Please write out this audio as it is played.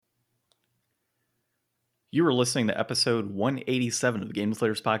You are listening to episode 187 of the Game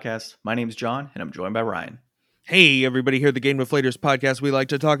Deflators podcast. My name is John, and I'm joined by Ryan. Hey, everybody, here at the Game Deflators podcast, we like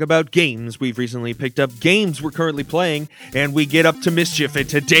to talk about games we've recently picked up, games we're currently playing, and we get up to mischief in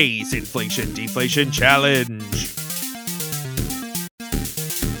today's Inflation Deflation Challenge.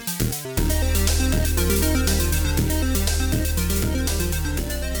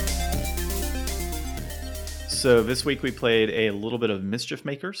 So this week we played a little bit of Mischief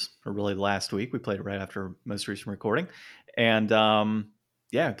Makers, or really last week. We played it right after most recent recording. And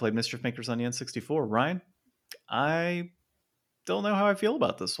I played Mischief Makers on the N64. Ryan, I don't know how I feel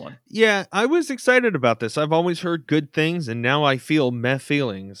about this one. Yeah, I was excited about this. I've always heard good things, and now I feel meh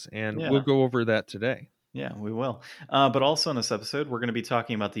feelings, and we'll go over that today. Yeah, we will. But also in this episode, we're going to be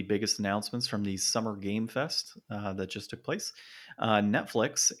talking about the biggest announcements from the Summer Game Fest that just took place.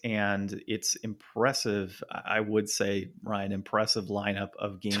 Netflix and its impressive, I would say, Ryan, impressive lineup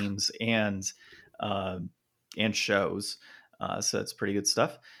of games and shows. So that's pretty good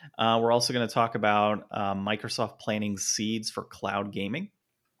stuff. We're also going to talk about Microsoft planting seeds for cloud gaming.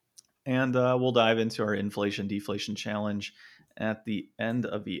 And we'll dive into our inflation deflation challenge at the end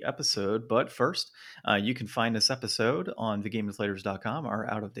of the episode. But first, you can find this episode on thegamedeflators.com, our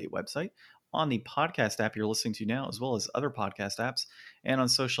out-of-date website, on the podcast app you're listening to now, as well as other podcast apps, and on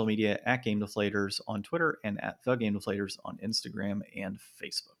social media at Game Deflators on Twitter and at The Game Deflators on Instagram and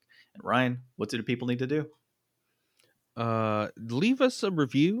Facebook. And Ryan, what do the people need to do? Leave us a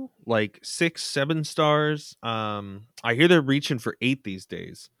review, like 6-7 stars. I hear they're reaching for 8 these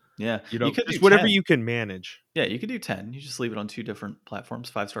days. Yeah, you could just whatever 10. You can manage. Yeah, you could do 10. You just leave it on 2 different platforms,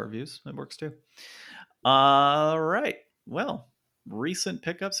 5-star reviews. It works too. All right. Well, recent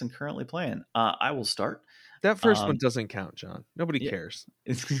pickups and currently playing. I will start. That first one doesn't count, John. Nobody cares.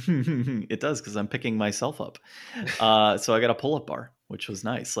 It does, because I'm picking myself up. So I got a pull-up bar, which was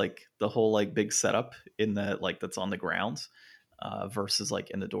nice. Like the whole big setup in the that's on the ground versus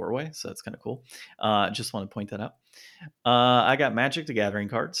in the doorway. So that's kind of cool. Just want to point that out. I got Magic the Gathering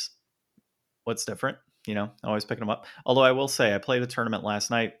cards. What's different? Always picking them up. Although I will say I played a tournament last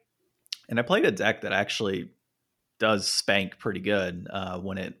night, and I played a deck that actually does spank pretty good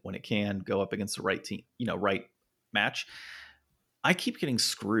when it can go up against the right team, right match. I keep getting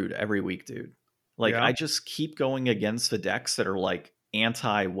screwed every week, dude. I just keep going against the decks that are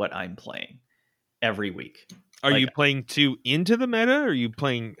anti what I'm playing every week. Are you playing too into the meta? Or are you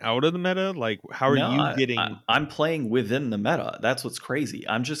playing out of the meta? How are you getting? I'm playing within the meta. That's what's crazy.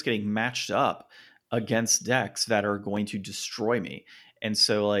 I'm just getting matched up against decks that are going to destroy me. And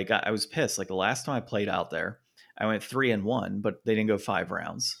so I was pissed. The last time I played out there, I went 3-1, but they didn't go 5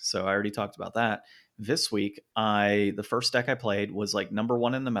 rounds. So I already talked about that. This week, the first deck I played was number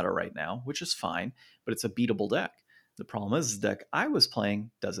 1 in the meta right now, which is fine, but it's a beatable deck. The problem is the deck I was playing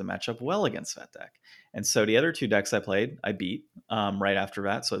doesn't match up well against that deck. And so the other 2 decks I played, I beat right after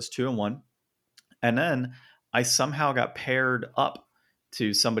that. So it's 2-1. And then I somehow got paired up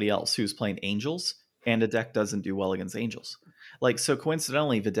to somebody else who's playing Angels, and the deck doesn't do well against Angels. So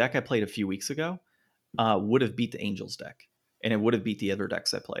coincidentally, the deck I played a few weeks ago would have beat the Angels deck, and it would have beat the other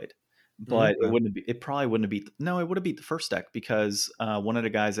decks I played. But it wouldn't be. It probably wouldn't have beat. No, it would have beat the first deck, because one of the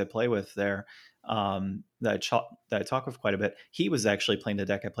guys I play with there, that I talk with quite a bit, he was actually playing the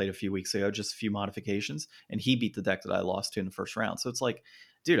deck I played a few weeks ago, just a few modifications, and he beat the deck that I lost to in the first round. So it's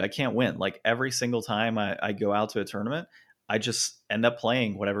dude, I can't win. Every single time I go out to a tournament, I just end up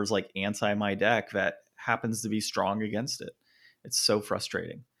playing whatever's anti my deck that happens to be strong against it. It's so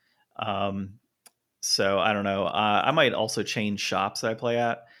frustrating. So I don't know. I might also change shops that I play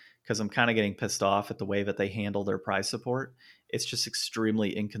at, because I'm kind of getting pissed off at the way that they handle their prize support. It's just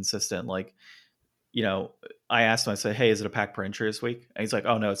extremely inconsistent. I asked him, I said, hey, is it a pack per entry this week? And he's like,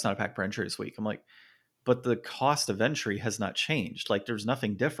 oh, no, it's not a pack per entry this week. I'm like, but the cost of entry has not changed. There's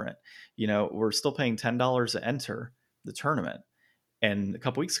nothing different. We're still paying $10 to enter the tournament. And a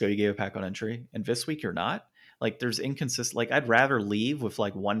couple weeks ago, you gave a pack on entry, and this week you're not. There's inconsistent. I'd rather leave with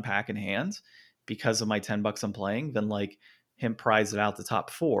 1 pack in hand because of my $10 I'm playing than him prize it out the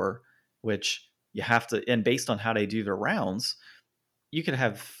top 4, which you have to. And based on how they do their rounds, you could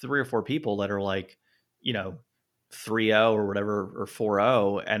have 3 or 4 people that are 3-0 or whatever, or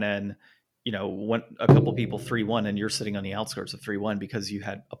 4-0, and then when a couple people 3-1, and you're sitting on the outskirts of 3-1 because you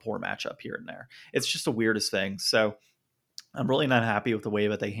had a poor matchup here and there. It's just the weirdest thing. So I'm really not happy with the way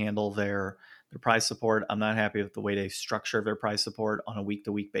that they handle their prize support. I'm not happy with the way they structure their prize support on a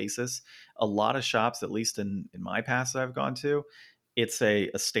week-to-week basis. A lot of shops, at least in my past that I've gone to, it's a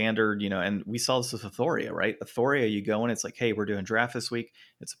standard, and we saw this with Athoria, right? Athoria, you go in, it's hey, we're doing draft this week.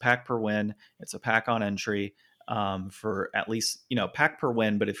 It's a pack per win. It's a pack on entry. for at least, pack per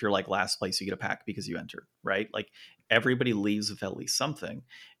win. But if you're like last place, you get a pack because you entered, right? Like everybody leaves with at least something.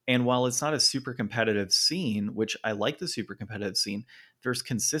 And while it's not a super competitive scene, which I like the super competitive scene, there's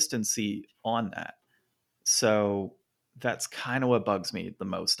consistency on that. So that's kind of what bugs me the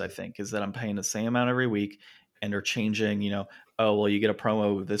most, I think, is that I'm paying the same amount every week and they're changing, oh, well, you get a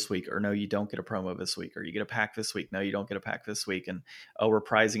promo this week, or no, you don't get a promo this week, or you get a pack this week. No, you don't get a pack this week. And oh, we're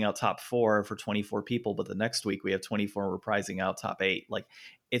prizing out top 4 for 24 people, but the next week we have 24 and we're prizing out top 8. Like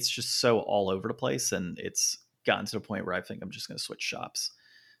it's just so all over the place. And it's gotten to the point where I think I'm just going to switch shops.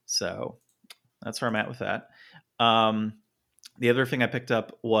 So that's where I'm at with that. The other thing I picked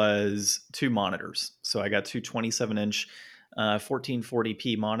up was 2 monitors. So I got 2 27-inch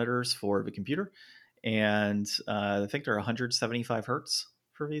 1440p monitors for the computer. And I think they're 175 hertz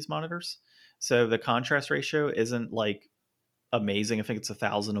for these monitors. So the contrast ratio isn't like amazing. I think it's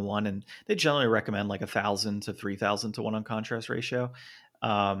 1,000 to 1. And they generally recommend like 1,000 to 3,000 to 1 on contrast ratio.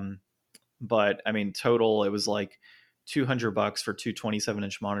 But I mean, total, it was like $200 for 2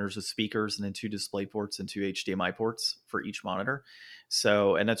 27-inch monitors with speakers and then 2 display ports and 2 HDMI ports for each monitor.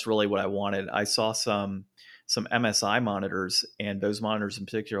 So, and that's really what I wanted. I saw some MSI monitors, and those monitors in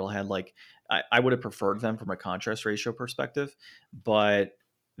particular had like, I would have preferred them from a contrast ratio perspective, but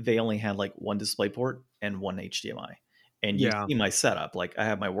they only had like 1 display port and 1 HDMI. And you Yeah. see my setup, like I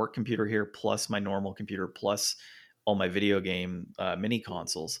have my work computer here plus my normal computer plus all my video game mini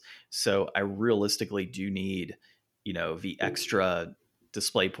consoles. So I realistically do need, the extra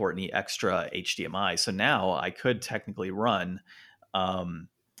display port and the extra HDMI. So now I could technically run,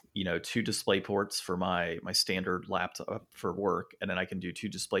 2 display ports for my standard laptop for work, and then I can do 2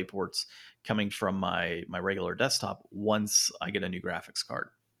 display ports coming from my regular desktop once I get a new graphics card.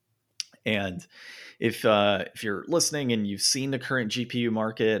 And if you're listening and you've seen the current GPU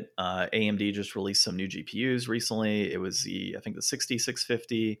market, AMD just released some new GPUs recently. It was I think the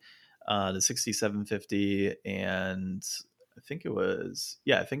 6650, the 6750, and I think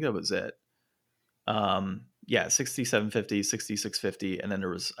that was it. Yeah, 6750, 6650, and then there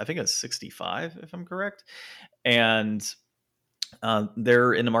was, I think, a 65, if I'm correct. And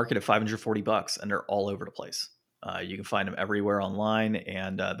they're in the market at $540, and they're all over the place. You can find them everywhere online,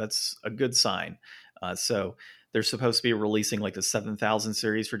 and that's a good sign. So they're supposed to be releasing like the 7000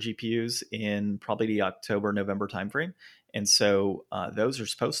 series for GPUs in probably the October-November timeframe. And so those are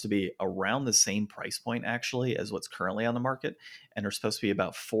supposed to be around the same price point, actually, as what's currently on the market. And they're supposed to be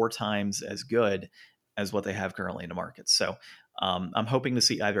about 4 times as good as what they have currently in the market. So I'm hoping to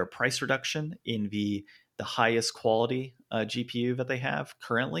see either a price reduction in the highest quality GPU that they have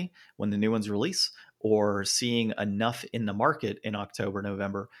currently when the new ones release, or seeing enough in the market in October,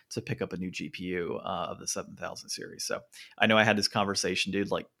 November to pick up a new GPU of the 7000 series. So I know I had this conversation,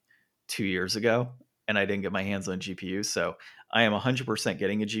 dude, like 2 years ago, and I didn't get my hands on GPU. So I am 100%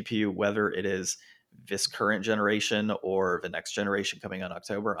 getting a GPU, whether it is this current generation or the next generation coming on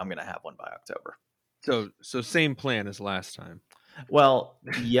October. I'm going to have one by October. So same plan as last time. Well,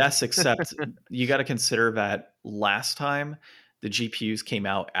 yes, except you got to consider that last time the GPUs came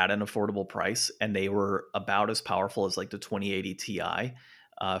out at an affordable price, and they were about as powerful as like the 2080 Ti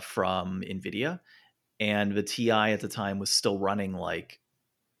from NVIDIA. And the Ti at the time was still running like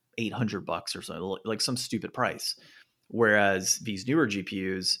 $800 or something, like some stupid price. Whereas these newer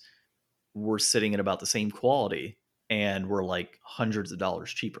GPUs were sitting at about the same quality and were like hundreds of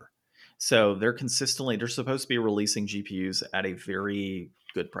dollars cheaper. So they're supposed to be releasing GPUs at a very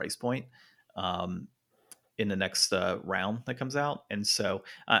good price point in the next round that comes out. And so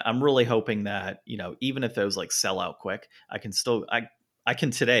I'm really hoping that, even if those like sell out quick, I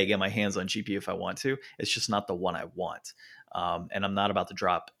can today get my hands on GPU if I want to. It's just not the one I want. And I'm not about to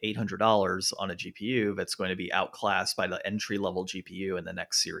drop $800 on a GPU that's going to be outclassed by the entry level GPU in the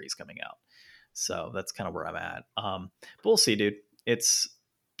next series coming out. So that's kind of where I'm at. But we'll see, dude. It's,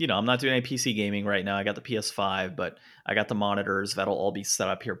 I'm not doing any PC gaming right now. I got the PS5, but I got the monitors. That'll all be set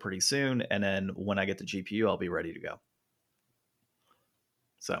up here pretty soon. And then when I get the GPU, I'll be ready to go.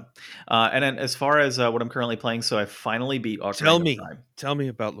 So, and then as far as what I'm currently playing, so I finally beat Ocarina of Time. Tell me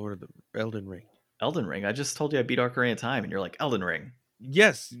about Elden Ring. Elden Ring. I just told you I beat Ocarina of Time, and you're like, Elden Ring.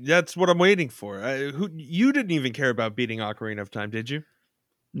 Yes, that's what I'm waiting for. You didn't even care about beating Ocarina of Time, did you?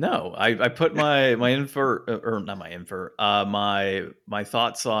 No, I put my my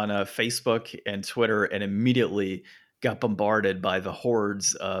thoughts on Facebook and Twitter, and immediately got bombarded by the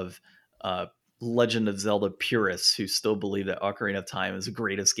hordes of Legend of Zelda purists who still believe that Ocarina of Time is the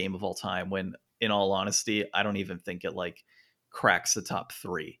greatest game of all time. When, in all honesty, I don't even think it like cracks the top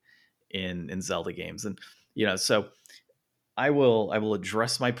 3 in Zelda games. And so I will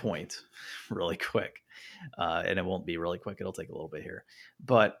address my point really quick. And it won't be really quick. It'll take a little bit here.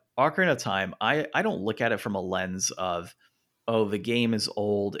 But Ocarina of Time, I don't look at it from a lens of, oh, the game is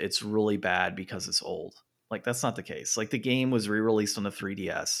old. It's really bad because it's old. Like, that's not the case. Like, the game was re-released on the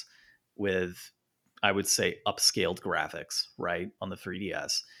 3DS with, I would say, upscaled graphics, right, on the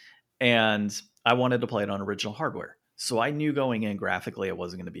 3DS. And I wanted to play it on original hardware. So I knew going in graphically it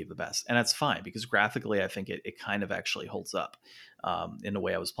wasn't going to be the best. And that's fine because graphically I think it kind of actually holds up in the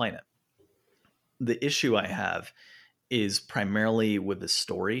way I was playing it. The issue I have is primarily with the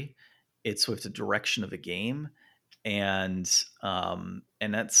story. It's with the direction of the game, and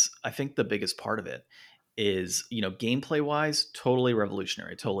that's, I think, the biggest part of it is, gameplay wise, totally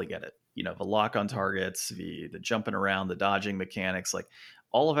revolutionary. I totally get it. The lock on targets, the jumping around, the dodging mechanics, like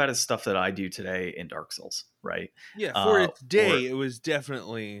all of that is stuff that I do today in Dark Souls, right? Yeah, for its Or day, it was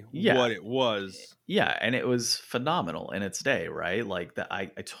definitely yeah, what it was. yeah, and it was phenomenal in its day, right? Like that, I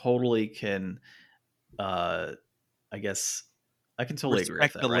totally can, uh, I guess, I can totally agree with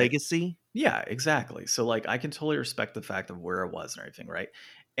Respect that, the right? legacy. Yeah, exactly. So like I can totally respect the fact of where it was and everything, right?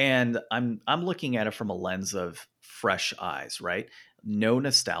 And I'm looking at it from a lens of fresh eyes, right? No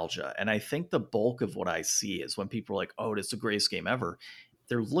nostalgia. And I think the bulk of what I see is when people are like, "Oh, it's the greatest game ever."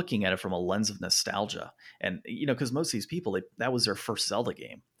 They're looking at it from a lens of nostalgia. And because most of these people, that was their first Zelda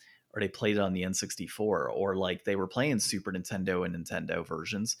game, or they played it on the N64, or like they were playing Super Nintendo and Nintendo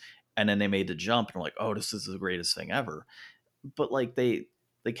versions, and then they made the jump and were like, "Oh, this is the greatest thing ever." But like they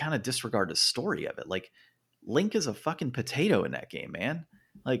kind of disregard the story of it. Like, Link is a fucking potato in that game, man.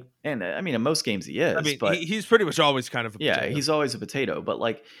 Like, and I mean, in most games he I is, mean, but he's pretty much always kind of a yeah, potato. he's always a potato. But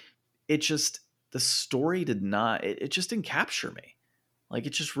like, it just, the story did not, it just didn't capture me. Like,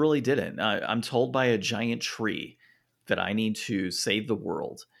 it just really didn't. I'm told by a giant tree that I need to save the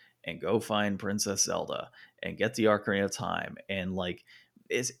world and go find Princess Zelda and get the Ocarina of Time. And like,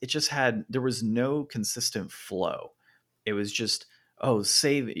 it just had, there was no consistent flow. It was just, oh,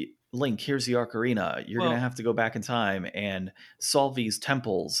 save Link, here's the Ocarina. You're going to Well, have to go back in time and solve these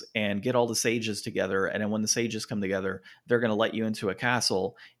temples and get all the sages together. And then when the sages come together, they're going to let you into a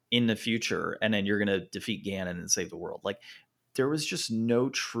castle in the future. And then you're going to defeat Ganon and save the world. Like, there was just no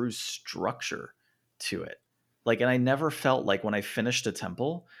true structure to it. Like, and I never felt like when I finished a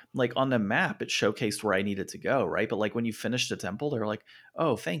temple, like on the map, it showcased where I needed to go, right? But like when you finished a temple, they're like,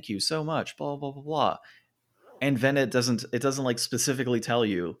 "Oh, thank you so much," blah blah blah blah. And then it doesn't like specifically tell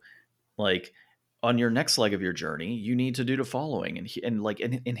you, like, on your next leg of your journey, you need to do the following and like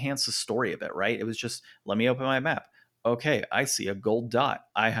enhance the story of it, right? It was just, let me open my map. Okay, I see a gold dot.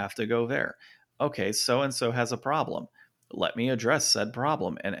 I have to go there. Okay, so and so has a problem. Let me address said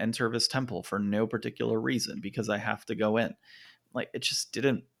problem and enter this temple for no particular reason because I have to go in. Like, it just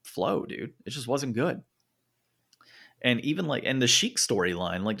didn't flow, dude. It just wasn't good. And even like, and the Sheik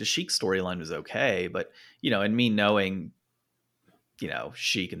storyline was okay, but and me knowing,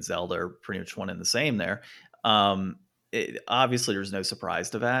 Sheik and Zelda are pretty much one and the same there. Obviously, there's no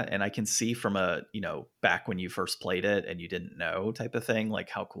surprise to that, and I can see from a back when you first played it and you didn't know type of thing, like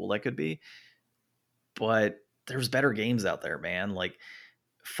how cool that could be. But there's better games out there, man. Like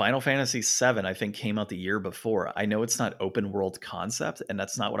Final Fantasy VII, I think came out the year before. I know it's not open world concept, and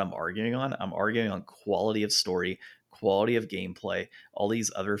that's not what I'm arguing on. I'm arguing on quality of story, quality of gameplay, all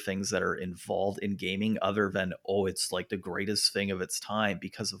these other things that are involved in gaming other than, oh, it's like the greatest thing of its time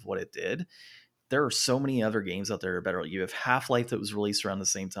because of what it did. There are so many other games out there that are better. You have Half-Life that was released around the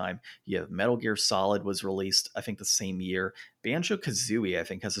same time. You have Metal Gear Solid was released, I think, the same year. Banjo-Kazooie, I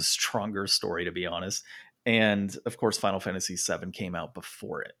think, has a stronger story, to be honest. And of course, Final Fantasy VII came out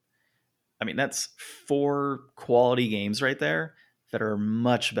before it. I mean, that's 4 quality games right there that are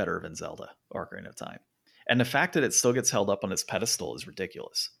much better than Zelda Ocarina of Time. And the fact that it still gets held up on its pedestal is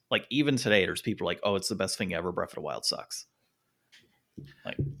ridiculous. Like, even today, there's people like, oh, it's the best thing ever. Breath of the Wild sucks.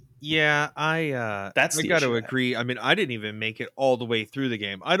 Like, yeah, that's I the got to issue. agree. I mean, I didn't even make it all the way through the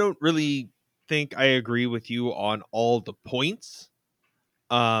game. I don't really think I agree with you on all the points.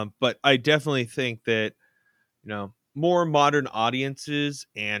 But I definitely think that, more modern audiences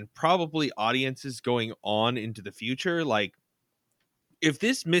and probably audiences going on into the future, like if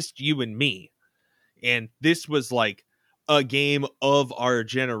this missed you and me and this was like a game of our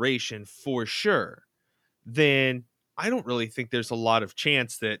generation for sure, then I don't really think there's a lot of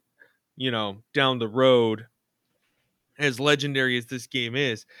chance that, down the road, as legendary as this game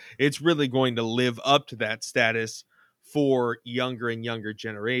is, it's really going to live up to that status for younger and younger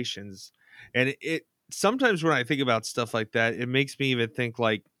generations. And it sometimes when I think about stuff like that, it makes me even think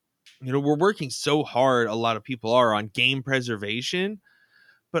like, we're working so hard, a lot of people are, on game preservation,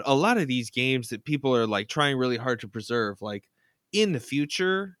 but a lot of these games that people are like trying really hard to preserve, like in the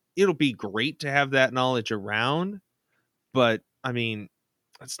future, it'll be great to have that knowledge around, but I mean,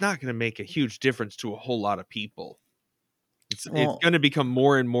 it's not going to make a huge difference to a whole lot of people. It's Well, going to become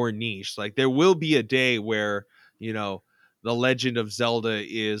more and more niche. Like there will be a day where, you know, the Legend of Zelda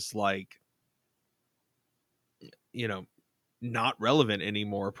is like, you know, not relevant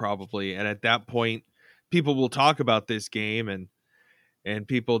anymore probably, and at that point people will talk about this game, and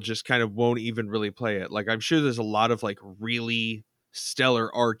people just kind of won't even really play it. Like I'm sure there's a lot of like really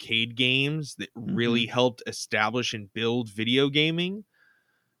stellar arcade games that really mhm. helped establish and build video gaming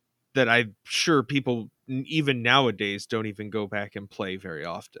that I'm sure people even nowadays don't even go back and play very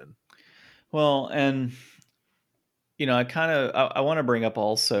often. Well, and I want to bring up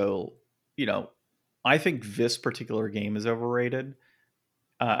also, you know, I think this particular game is overrated.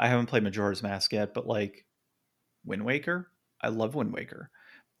 I haven't played Majora's Mask yet, but like Wind Waker, I love Wind Waker.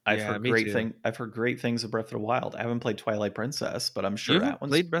 Yeah, me too. I've heard great things of Breath of the Wild. I haven't played Twilight Princess, but I'm You sure that haven't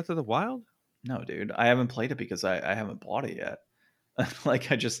one's played Breath of the Wild? no, dude. I haven't played it because I haven't bought it yet. Like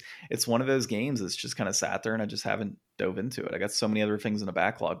it's one of those games that's just kind of sat there and I just haven't dove into it. I got so many other things in the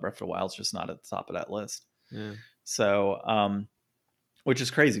backlog. Breath of the Wild's just not at the top of that list. Yeah. So, which is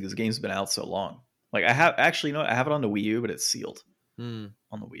crazy because the game's been out so long. Like I have actually, I have it on the Wii U, but it's sealed Hmm.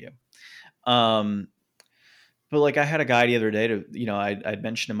 on the Wii U. But like I had a guy the other day to, I'd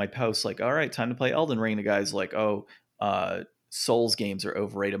mentioned in my post, like, all right, time to play Elden Ring. The guy's like, oh, Souls games are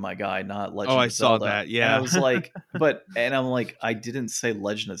overrated, my guy, not Oh, Legend I of saw Zelda. that. And I Yeah. was like, and I'm like, I didn't say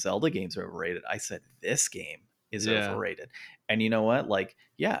Legend of Zelda games are overrated. I said this game is Yeah. overrated. And you know what? Like,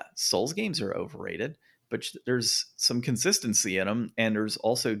 yeah, Souls games are overrated, but there's some consistency in them. And there's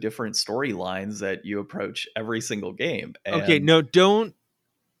also different storylines that you approach every single game. Okay, And no, don't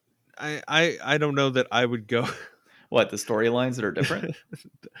I don't know that I would go. what, the storylines that are different?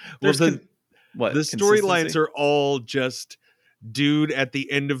 Well, There's the what, storylines consistency? are all just dude at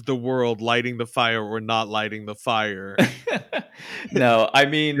the end of the world lighting the fire or not lighting the fire. No, I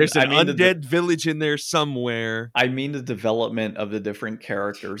mean, There's an undead village in there somewhere. I mean the development of the different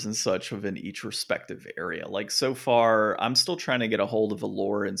characters and such within each respective area. Like so far, I'm still trying to get a hold of the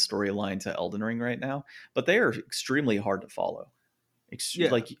lore and storyline to Elden Ring right now, but they are extremely hard to follow. Yeah.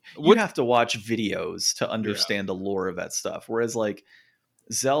 Like you What? have to watch videos to Yeah. understand the lore of that stuff. Whereas like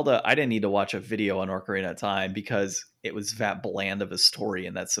Zelda, I didn't need to watch a video on Ocarina of Time because it was that bland of a story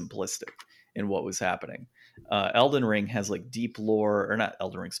and that simplistic in what was happening. Elden Ring has like deep lore, or not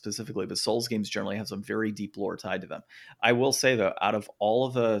Elden Ring specifically, but Souls games generally have some very deep lore tied to them. I will say though, out of all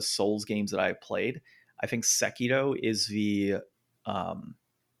of the Souls games that I've played, I think Sekiro is um,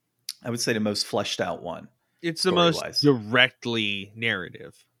 I would say the most fleshed out one, It's the story most wise. directly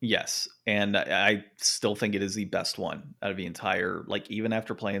narrative. Yes, and I still think it is the best one out of the entire. Like even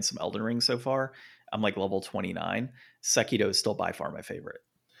after playing some Elden Ring so far, I'm like level 29. Sekiro is still by far my favorite.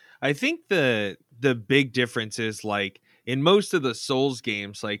 I think the big difference is like in most of the Souls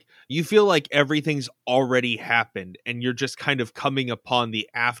games, like you feel like everything's already happened and you're just kind of coming upon the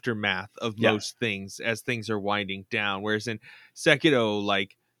aftermath of Yeah, most things as things are winding down. Whereas in Sekiro,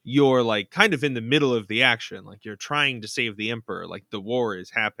 like you're like kind of in the middle of the action, like you're trying to save the Emperor, like the war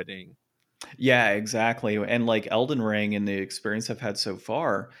is happening. yeah, exactly. And like Elden Ring and the experience I've had so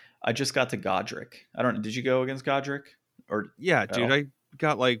far, I just got to Godric. I don't. Did you go against Godric or Yeah, dude, no? I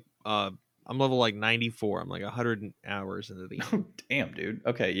got like I'm level like 94. I'm like 100 hours into the Oh, game. damn, dude.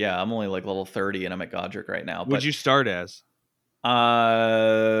 Okay, yeah, I'm only like level 30 and I'm at Godric right now. Would But you start as?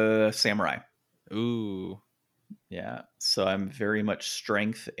 samurai. Ooh, Yeah, so I'm very much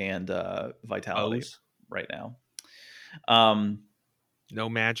strength and vitality bows. right now. Um, No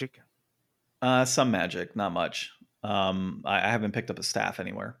magic. some magic, not much. I haven't picked up a staff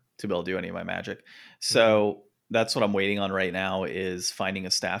anywhere to be able to do any of my magic. Hmm. So that's what I'm waiting on right now is finding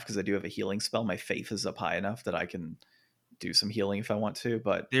a staff because I do have a healing spell. My faith is up high enough that I can do some healing if I want to,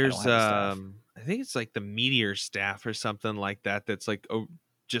 but I don't There's have a staff. I think it's like the meteor staff or something like that. That's like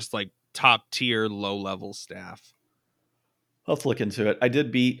just like top tier low level staff. I'll have to look into it. I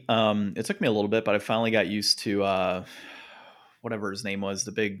did beat. It took me a little bit, but I finally got used to whatever his name was,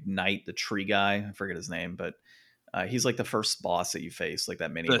 the big knight, the tree guy. I forget his name, but he's like the first boss that you face, like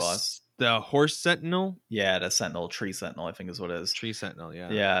that mini boss. The horse sentinel, Yeah, the Sentinel, Tree Sentinel, I think is what it is. tree sentinel. Yeah.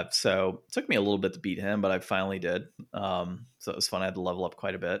 Yeah, so it took me a little bit to beat him, but I finally did. So it was fun. I had to level up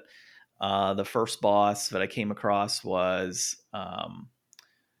quite a bit. The first boss that I came across was I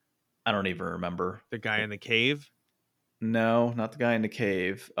don't even remember. The guy in the cave. No, not the guy in the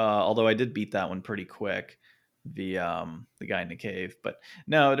cave. Although I did beat that one pretty quick. The guy in the cave, but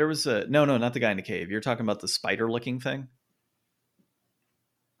no, there was a no, not the guy in the cave. You're talking about the spider looking thing.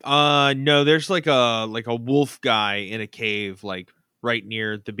 No, there's like a wolf guy in a cave, like right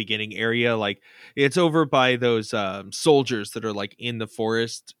near the beginning area. Like it's over by those soldiers that are like in the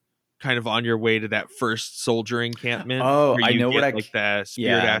forest, kind of on your way to that first soldier encampment Oh, where I you know where get that. like the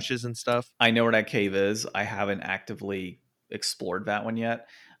spirit Yeah, ashes and stuff. I know where that cave is. I haven't actively explored that one yet.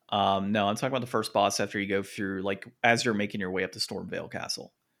 No, I'm talking about the first boss after you go through, like, as you're making your way up to Stormvale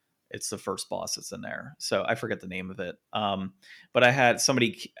Castle. It's the first boss that's in there. So I forget the name of it. But I had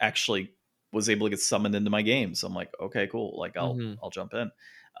somebody actually was able to get summoned into my game. So I'm like, okay, cool. Like Hmm. I'll jump in.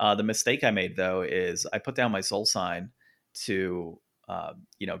 The mistake I made though is I put down my soul sign to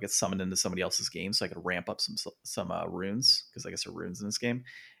get summoned into somebody else's game so I could ramp up some runes, because I guess there are runes in this game.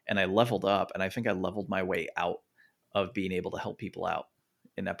 And I leveled up, and I think I leveled my way out of being able to help people out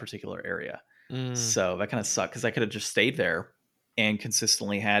in that particular area. Mm. So that kind of sucked, because I could have just stayed there and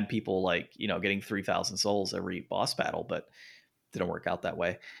consistently had people, like, getting 3,000 souls every boss battle, but didn't work out that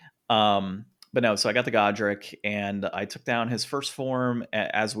way. But no, so I got the Godric, and I took down his first form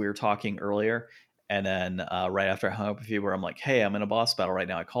as we were talking earlier. And then right after I hung up with you, where I'm like, hey, I'm in a boss battle right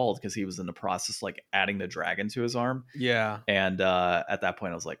now, I called because he was in the process, like, adding the dragon to his arm. Yeah. And at that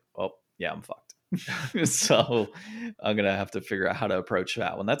point, I was like, oh, yeah, I'm fucked. So I'm going to have to figure out how to approach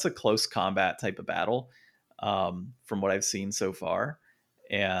that one. That's a close combat type of battle, from what I've seen so far.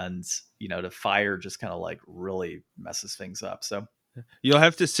 And, the fire just kind of like really messes things up. So, You'll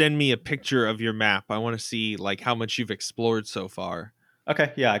have to send me a picture of your map. I want to see like how much you've explored so far.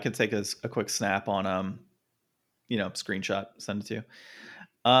 okay. Yeah, I could take a quick snap on, screenshot, send it to you.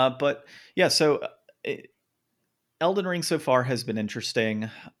 But yeah, so Elden Ring so far has been interesting.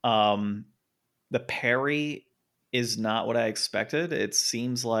 Um, the parry is not what I expected. It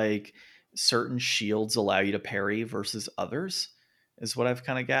seems like certain shields allow you to parry versus others, is what I've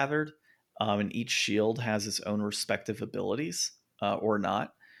kind of gathered. And each shield has its own respective abilities, or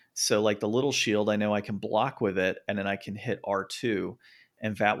not. So, like the little shield, I know I can block with it, and then I can hit R2,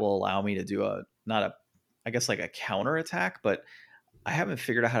 and that will allow me to do not a, I guess, like a counter attack, but I haven't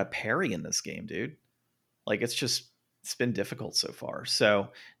figured out how to parry in this game, dude. Like, it's been difficult so far. So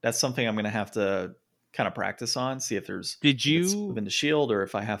that's something I'm going to have to kind of practice on, see Did if it's you within the shield or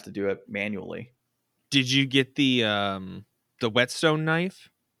if I have to do it manually. did you get the whetstone knife?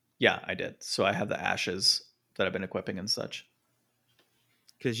 Yeah, I did. So I have the ashes that I've been equipping and such.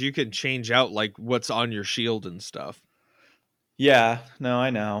 Because you can change out like what's on your shield and stuff. Yeah, no, I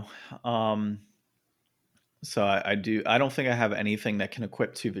know. Um, so I do. I don't think I have anything that can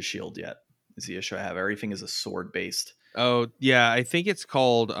equip to the shield yet. Is the issue I have? Everything is a sword based. Oh yeah, I think it's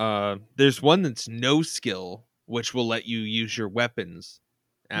called there's one that's no skill, which will let you use your weapons,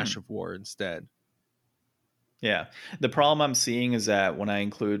 Ash Hmm. of War instead. Yeah. The problem I'm seeing is that when I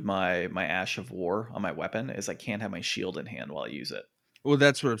include my Ash of War on my weapon, is I can't have my shield in hand while I use it. Well,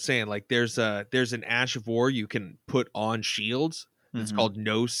 that's what I'm saying. Like there's an Ash of War you can put on shields that's Hmm. called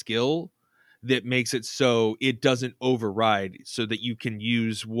no skill that makes it so it doesn't override so that you can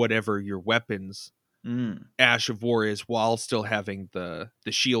use whatever your weapons Mm. Ash of War is while still having the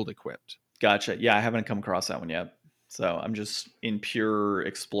shield equipped. Gotcha. Yeah, I haven't come across that one yet. So I'm just in pure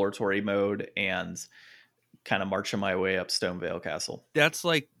exploratory mode and kind of marching my way up Stonevale Castle. That's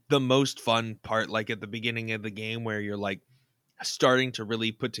like the most fun part, like at the beginning of the game where you're like starting to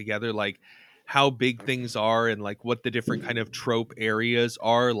really put together like how big things are and like what the different kind of trope areas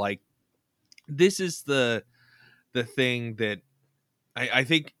are. Like this is the thing that I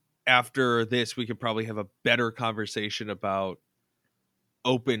think after this we could probably have a better conversation about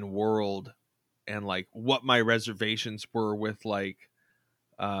open world and like what my reservations were with like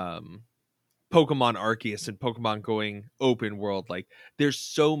um Pokemon Arceus and Pokemon going open world. Like there's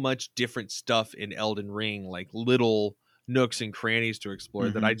so much different stuff in Elden Ring, like little nooks and crannies to explore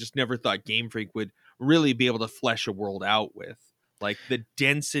that I Hmm. just never thought Game Freak would really be able to flesh a world out with. Like the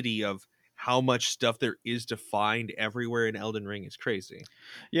density of how much stuff there is to find everywhere in Elden Ring is crazy.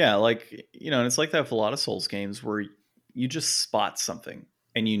 Yeah, like, and it's like that with a lot of Souls games where you just spot something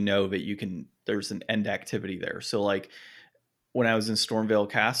and you know that there's an end activity there. So, like, when I was in Stormvale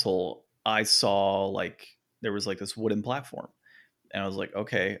Castle, I saw, like, there was like this wooden platform. And I was like,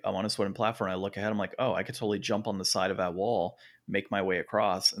 okay, I'm on this wooden platform. I look ahead, I'm like, oh, I could totally jump on the side of that wall, make my way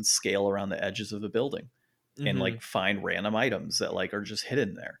across, and scale around the edges of the building and, Mm-hmm. like, find random items that, like, are just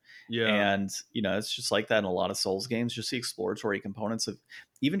hidden there. Yeah. And it's just like that in a lot of Souls games. Just the exploratory components of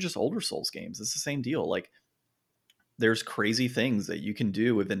even just older Souls games, it's the same deal. Like, there's crazy things that you can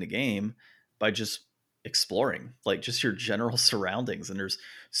do within the game by just exploring, like, just your general surroundings. And there's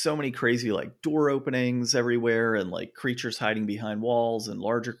so many crazy, like, door openings everywhere, and, like, creatures hiding behind walls, and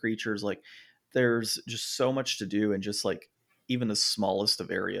larger creatures. Like, there's just so much to do in just, like, even the smallest of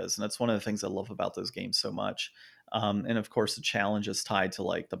areas. And that's one of the things I love about those games so much. And of course, the challenge is tied to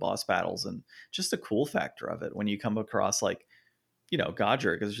like the boss battles and just the cool factor of it. When you come across like,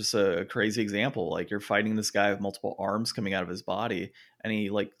 Godric is just a crazy example. Like you're fighting this guy with multiple arms coming out of his body, and he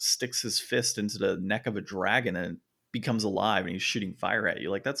like sticks his fist into the neck of a dragon and it becomes alive, and he's shooting fire at you.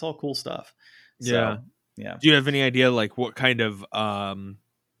 Like that's all cool stuff. Yeah. So yeah, Do you have any idea like what kind of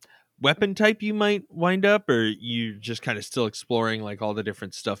weapon type you might wind up, or you just kind of still exploring like all the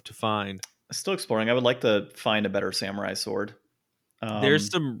different stuff to find? still exploring. I would like to find a better samurai sword. There's Um,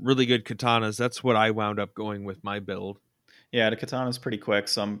 some really good katanas. That's what I wound up going with my build. yeah, the katana is pretty quick,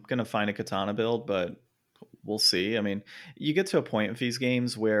 so I'm gonna find a katana build, but we'll see. I mean, you get to a point with these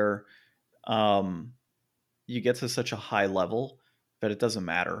games where um, you get to such a high level that it doesn't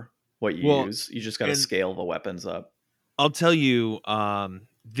matter what you Well, use. You just got to and scale the weapons up. I'll tell you,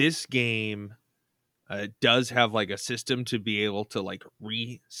 this game does have like a system to be able to like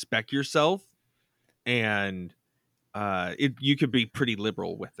respec yourself, and you could be pretty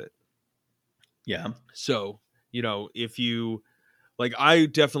liberal with it. Yeah, So, if you like, I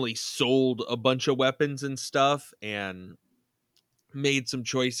definitely sold a bunch of weapons and stuff and made some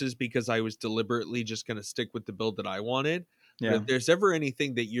choices because I was deliberately just going to stick with the build that I wanted. But yeah, if there's ever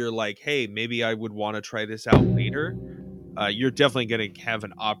anything that you're like, hey, maybe I would want to try this out later, you're definitely going to have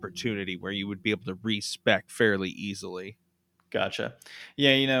an opportunity where you would be able to respec fairly easily. gotcha.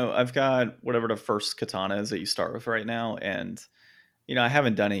 Yeah, I've got whatever the first katana is that you start with right now, and I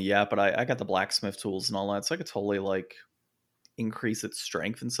haven't done it yet, but I got the blacksmith tools and all that, so I could totally like increase its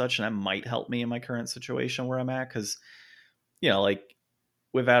strength and such, and that might help me in my current situation where I'm at, because like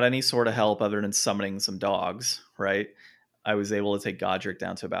without any sort of help other than summoning some dogs, right? I was able to take Godric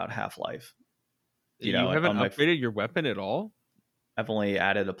down to about half life. You haven't On my upgraded your weapon at all? I've only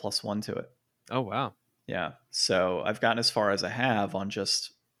added a +1 to it. Oh, wow. Yeah. So I've gotten as far as I have on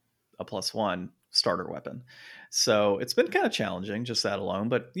just a +1 starter weapon. So it's been kind of challenging just that alone,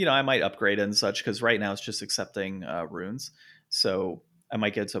 but I might upgrade it and such because right now it's just accepting runes. So I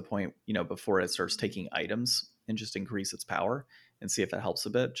might get to a point, before it starts taking items and just increase its power and see if that helps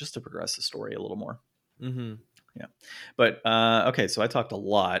a bit just to progress the story a little more. Mm-hmm. Yeah. But okay, so I talked a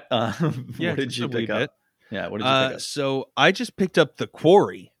lot. Yeah, What did just you a wee pick bit. up? Yeah, what did you pick up? So I just picked up the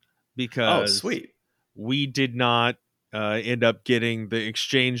quarry Oh, because sweet. we did not end up getting the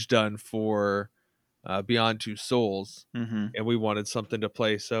exchange done for Beyond Two Souls, Mm-hmm. and we wanted something to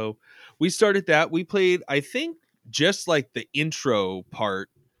play. So we started that. We played, I think, just like the intro part,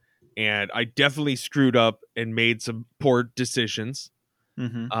 and I definitely screwed up and made some poor decisions.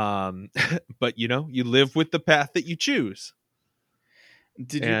 Mm-hmm. But you live with the path that you choose.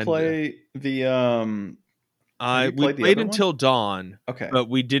 Did you And play the have you we played the played other one? until dawn, Okay. but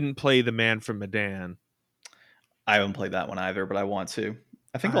we didn't play the Man from Medan. I haven't played that one either, but I want to.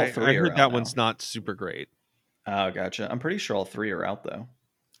 I think all I three are heard out that now. one's not super great. Oh, gotcha. I'm pretty sure all three are out though.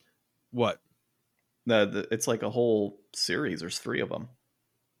 What? It's like a whole series. There's three of them.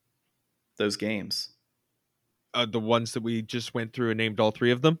 Those games. The ones that we just went through and named all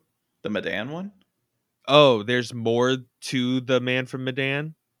three of them? The Medan one? Oh, there's more to the Man from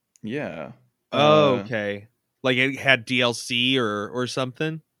Medan? Yeah. Oh, okay. Like it had DLC or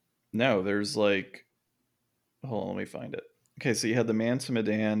something? No, there's like, hold on, let me find it. Okay, so you had the Man to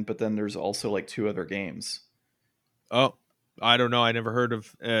Medan, but then there's also like two other games. Oh, I don't know. I never heard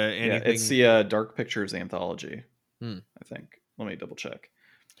of Yeah, it's anything. the Dark Pictures anthology, Hmm. I think. Let me double check.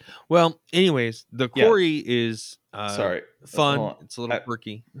 Well, anyways, the Yeah, quarry is sorry. fun. Hold It's a little on.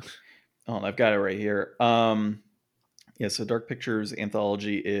 quirky. Hold on, I've got it right here. Yeah, so Dark Pictures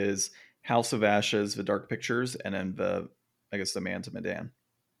anthology is House of Ashes, the Dark Pictures, and then I guess the Man to Medan.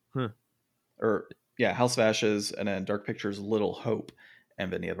 Huh. Or yeah, House of Ashes, and then Dark Pictures, Little Hope,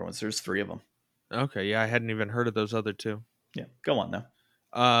 and then the other ones. There's three of them. Okay, yeah, I hadn't even heard of those other two. Yeah, go on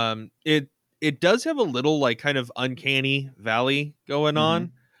now. It does have a little like kind of uncanny valley going Mm-hmm.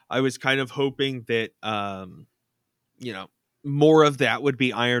 on. I was kind of hoping that you know, more of that would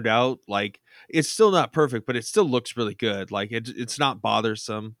be ironed out. Like it's still not perfect, but it still looks really good. Like it's not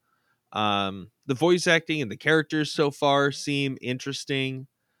bothersome. The voice acting and the characters so far seem interesting.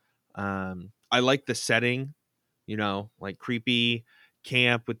 I like the setting, like creepy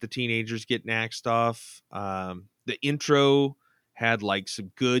camp with the teenagers getting axed off. The intro had like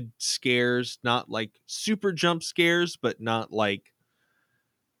some good scares, not like super jump scares, but not like,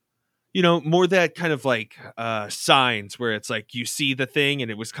 more that kind of like signs where it's like you see the thing and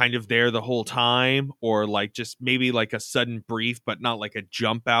it was kind of there the whole time, or like just maybe like a sudden brief, but not like a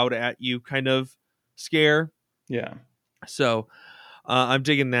jump out at you kind of scare. Yeah. So I'm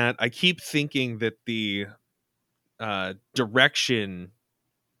digging that. I keep thinking that the direction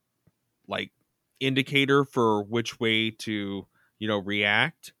like indicator for which way to,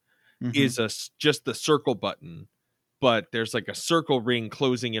 react Hmm. is just the circle button, but there's like a circle ring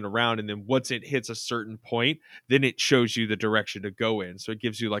closing in around, and then once it hits a certain point, then it shows you the direction to go in. So it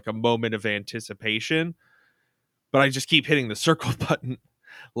gives you like a moment of anticipation. But I just keep hitting the circle button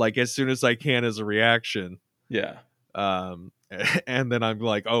like as soon as I can as a reaction. Yeah. Um, and then I'm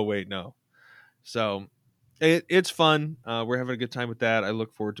like, oh wait, no. So it's fun. We're having a good time with that. I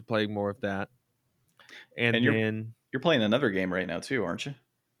look forward to playing more of that. And And then, you're playing another game right now too, aren't you?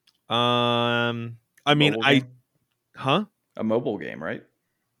 I A mean, mobile game? huh? A mobile game, right?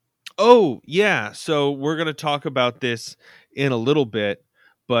 Oh, yeah. So we're going to talk about this in a little bit,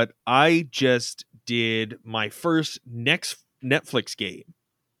 but I just did my first next Netflix game.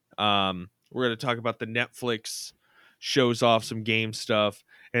 We're going to talk about the Netflix shows off some game stuff,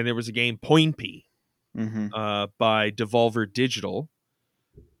 and there was a game Poinpy Hmm. by Devolver Digital.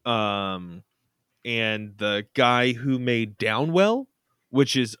 Um, and the guy who made Downwell,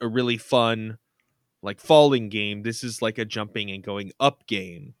 which is a really fun like falling game. This is like a jumping and going up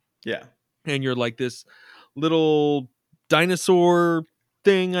game, Yeah. and you're like this little dinosaur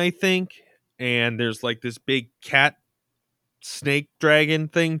thing, I think, and there's like this big cat snake dragon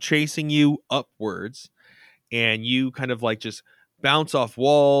thing chasing you upwards, and you kind of like just bounce off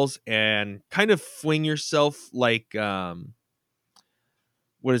walls and kind of fling yourself like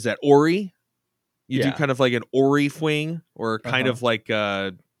what is that, Ori? You do Yeah. kind of like an Ori fling, or kind Uh-huh. of like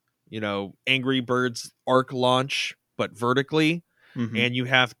Angry Birds arc launch but vertically, Hmm. and you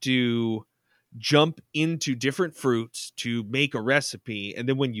have to jump into different fruits to make a recipe, and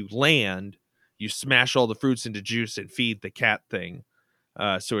then when you land, you smash all the fruits into juice and feed the cat thing,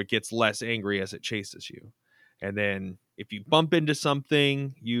 so it gets less angry as it chases you. And then if you bump into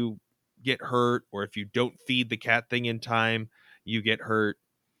something, you get hurt, or if you don't feed the cat thing in time, you get hurt.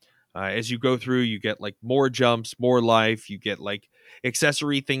 As you go through, you get like more jumps, more life. You get like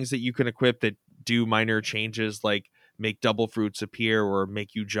accessory things that you can equip that do minor changes, like make double fruits appear or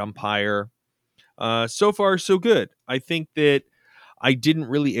make you jump higher. So far, so good. I think that I didn't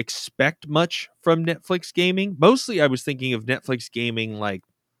really expect much from Netflix gaming. Mostly, I was thinking of Netflix gaming like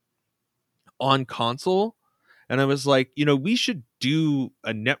on console. And I was like, we should do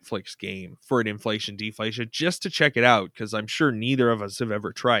a Netflix game for an inflation deflation just to check it out, because I'm sure neither of us have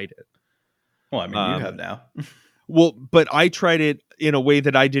ever tried it. Well, I mean, you have Um, now. well, but I tried it in a way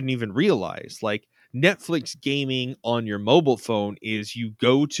that I didn't even realize. Like, Netflix gaming on your mobile phone is you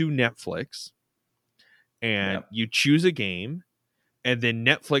go to Netflix and Yep. you choose a game, and then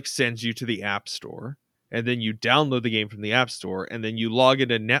Netflix sends you to the App Store, and then you download the game from the App Store, and then you log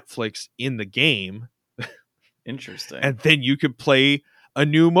into Netflix in the game, Interesting. and then you could play a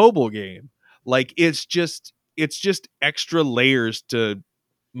new mobile game. Like, it's just extra layers to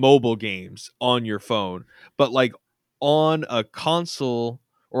mobile games on your phone, but like on a console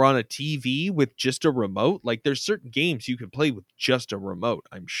or on a TV with just a remote, like there's certain games you can play with just a remote,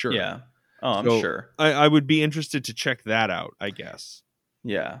 I'm sure. Yeah. Oh, I'm So sure. I would be interested to check that out, I guess.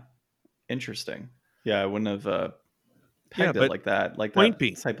 Yeah. Interesting. Yeah, I wouldn't have Yeah, pegged it but like that, like point that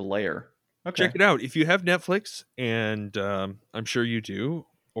being, type of layer. check Okay. it out if you have Netflix, and I'm sure you do,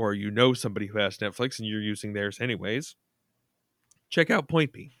 or somebody who has Netflix and you're using theirs anyways. Check out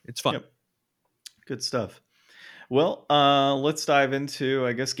Point B. It's fun. Yep. Good stuff. Well, let's dive into,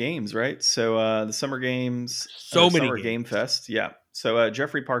 I guess, games, right? So the summer games or So many summer game games. fest, yeah. So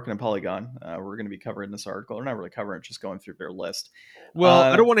Jeffrey Parkin and Polygon, we're going to be covering this article. We're not really covering it, just going through their list. Well, I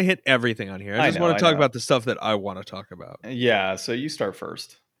Uh, don't want to hit everything on here. I just want I to talk know. about the stuff that I want to talk about. Yeah. So you start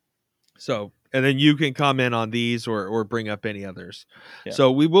first. So, and then you can comment on these, or bring up any others. Yeah.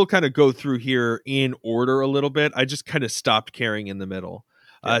 So we will kind of go through here in order a little bit. I just kind of stopped caring in the middle.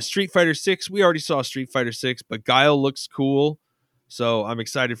 Yeah. Street Fighter 6, we already saw Street Fighter 6, but Guile looks cool. So I'm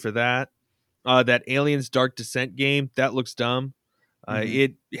excited for that. That Aliens Dark Descent game, that looks dumb. Hmm.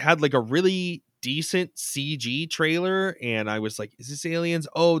 It had like a really decent CG trailer, and I was like, is this Aliens?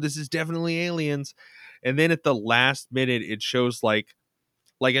 Oh, this is definitely Aliens. And then at the last minute, it shows like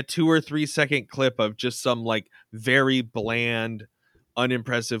a 2 or 3 second clip of just some like very bland,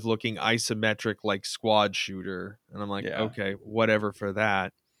 unimpressive looking isometric like squad shooter, and I'm like, Yeah. okay, whatever for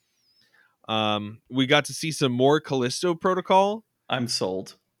that. We got to see some more Callisto Protocol. I'm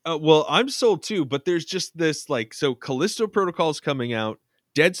sold. Well, I'm sold too, but there's just this like, so Callisto Protocol is coming out,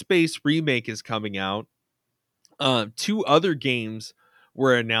 Dead Space remake is coming out. Two other games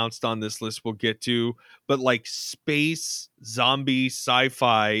were announced on this list we'll get to, but like space zombie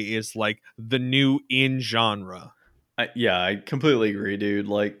sci-fi is like the new in genre. Yeah, I completely agree, dude.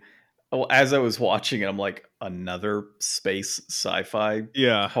 Like, oh, as I was watching it, I'm like, another space sci-fi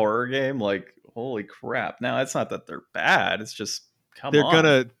Yeah. horror game. Like, holy crap. Now, it's not that they're bad. It's just, come They're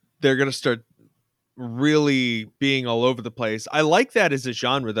on. gonna start really being all over the place. I like that as a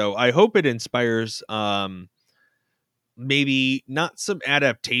genre though. I hope it inspires maybe not some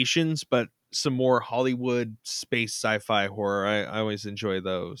adaptations, but some more Hollywood space sci-fi horror. I always enjoy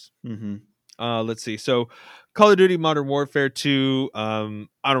those. Hmm. Let's see. So Call of Duty Modern Warfare 2, I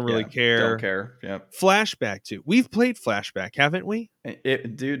don't really Yeah, don't care. care. Yep. Flashback 2. We've played Flashback, haven't we?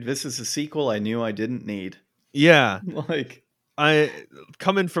 Dude, this is a sequel I knew I didn't need. Yeah. Like, I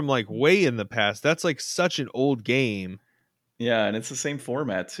coming from like way in the past. That's like such an old game. yeah, and it's the same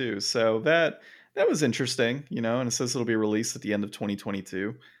format too. So that was interesting, and it says it'll be released at the end of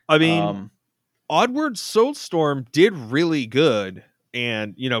 2022. I mean, Um, Oddward Soulstorm did really good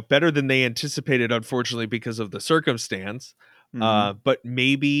and, better than they anticipated, unfortunately, because of the circumstance. mhm, But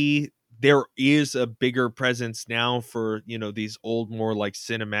maybe there is a bigger presence now for, these old, more like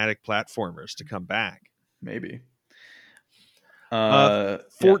cinematic platformers to come back. maybe. Uh, Yeah,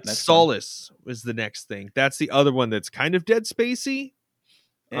 Fort next one. Solace was the next thing. That's the other one that's kind of Dead Spacey.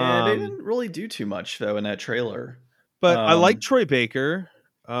 And they Um, didn't really do too much though in that trailer. but I like Um, Troy Baker.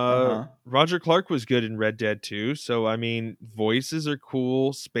 uh-huh. Roger Clark was good in Red Dead 2. So I mean, voices are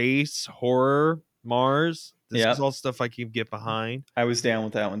cool. Space, horror, Mars. This is Yep. all stuff I can get behind. I was down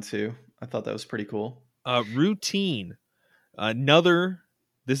with that one too. I thought that was pretty cool. Routine. Another.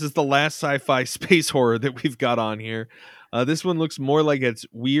 This is the last sci-fi space horror that we've got on here. This one looks more like it's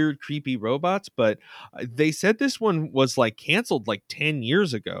weird, creepy robots, but they said this one was like canceled like 10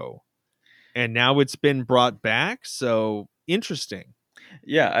 years ago, and now it's been brought back. So interesting.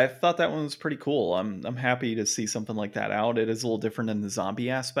 Yeah, I thought that one was pretty cool. I'm happy to see something like that out. It is a little different in the zombie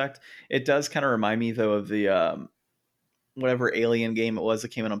aspect. It does kind of remind me though of the whatever alien game it was that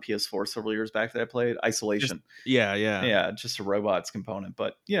came out on PS4 several years back that I played, Just Isolation. yeah, yeah. Yeah, just a robots component,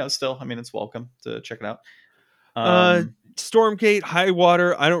 but still, I mean, it's welcome to check it out. Uh, Um, Stormgate, High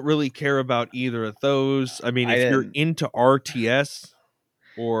Water. I don't really care about either of those. I mean, I if you're didn't, into RTS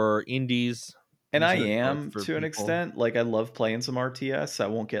or indies, and I these are am for to an people. extent. Like, I love playing some RTS. I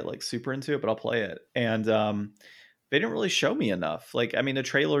won't get like super into it, but I'll play it. And they didn't really show me enough. Like, I mean, a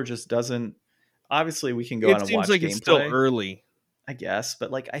trailer just doesn't. Obviously, we can go on It and seems watch like it's still gameplay, early. I guess,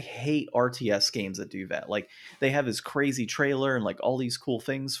 but like, I hate RTS games that do that. Like, they have this crazy trailer and like all these cool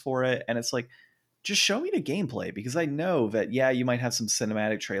things for it, and it's like, just show me the gameplay, because I know that, yeah, you might have some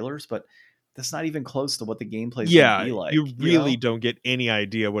cinematic trailers, but that's not even close to what the gameplay is going to Yeah, be like, you really don't get any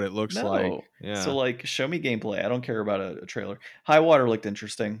idea what it looks like. No. So Yeah. like, show me gameplay. I don't care about a trailer. High Water looked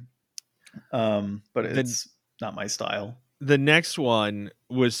interesting, but The it's not my style. the next one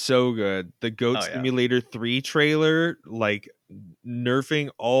was so good. The Goat Oh yeah, Simulator 3 trailer, like nerfing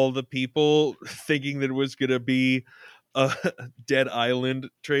all the people thinking that it was going to be a Dead Island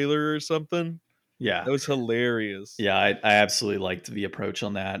trailer or something. yeah, That was hilarious. yeah. I absolutely liked the approach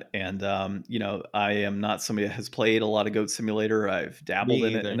on that, and I am not somebody that has played a lot of Goat Simulator. I've Me dabbled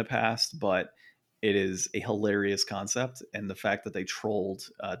in it in either. the past, but it is a hilarious concept, and the fact that they trolled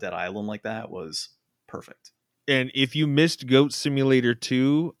Dead Island like that was perfect. And if you missed Goat Simulator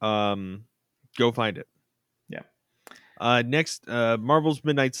 2, go find it. Yeah, Next, Marvel's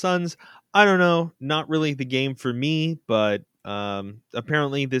Midnight Suns. I don't know, not really the game for me, but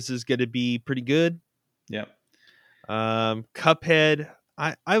apparently this is going to be pretty good. yeah. Cuphead.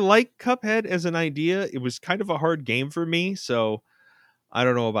 I like Cuphead as an idea. It was kind of a hard game for me, so I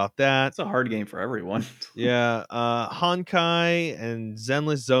don't know about that. It's a hard game for everyone. Yeah, Honkai and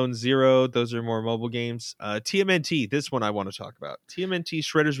Zenless Zone Zero, those are more mobile games. TMNT, this one I want to talk about. TMNT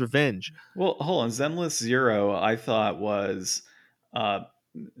Shredder's Revenge. Well, hold on. Zenless Zero, I thought was uh,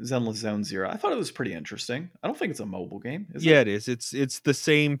 Zenless Zone Zero. I thought it was pretty interesting. I don't think it's a mobile game, is Yeah, it? it is. It's the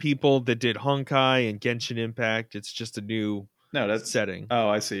same people that did Honkai and Genshin Impact. It's just a new No, that's. setting. Oh,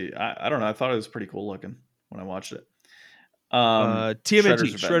 I see. I don't know. I thought it was pretty cool looking when I watched it. Shredder's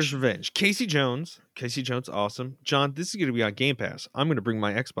TMNT, Shredder's Revenge. Revenge. Casey Jones, awesome. John, this is going to be on Game Pass. I'm going to bring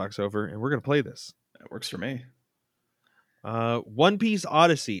my Xbox over and we're going to play this. That works for me. One Piece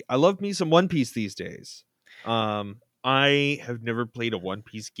Odyssey. I love me some One Piece these days. I have never played a One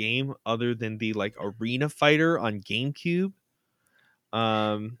Piece game other than the like Arena Fighter on GameCube.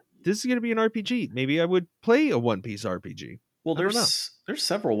 This is going to be an RPG. Maybe I would play a One Piece RPG. Well, I don't know. there's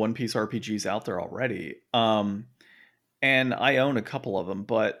several One Piece RPGs out there already, and I own a couple of them.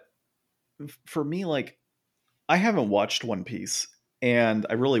 But for me, like, I haven't watched One Piece, and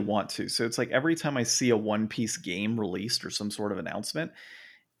I really want to. So it's like every time I see a One Piece game released or some sort of announcement,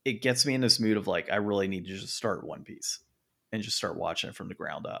 it gets me in this mood of like, I really need to just start One Piece and just start watching it from the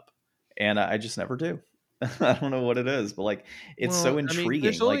ground up. And I just never do. I don't know what it is, but like, it's so Well, I mean, there's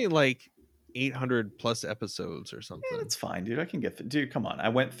intriguing. only Like, like 800 plus episodes or Yeah, something. that's fine, dude. I can get. Dude, come on. I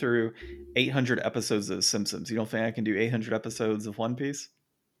went through 800 episodes of The Simpsons. You don't think I can do 800 episodes of One Piece?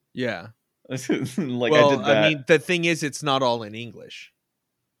 Yeah. Like I Well, did I that. mean, the thing is, it's not all in English.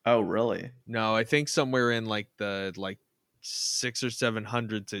 Oh, really? No, I think somewhere in like the six or seven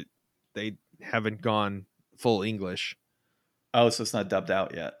hundreds, they haven't gone full English. Oh, so it's not dubbed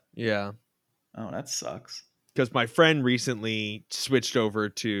out yet. Yeah, Oh, that sucks. because my friend recently switched over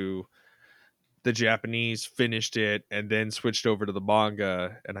to the Japanese, finished it, and then switched over to the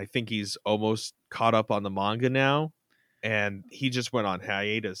manga, and I think he's almost caught up on the manga now, and he just went on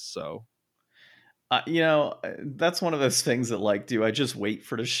hiatus. So That's one of those things that, like, do I just wait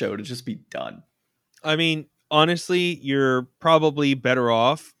for the show to just be done? I mean, honestly, you're probably better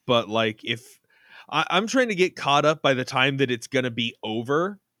off, but like if I'm trying to get caught up by the time that it's gonna be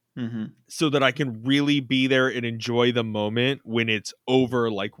over, Hmm. so that I can really be there and enjoy the moment when it's over,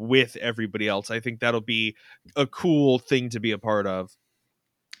 like with everybody else. I think that'll be a cool thing to be a part of.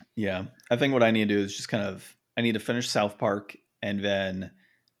 Yeah, I think what I need to do is just kind of I need to finish South Park and then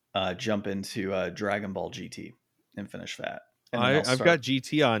jump into Dragon Ball GT and finish that, and then I'll I've got start.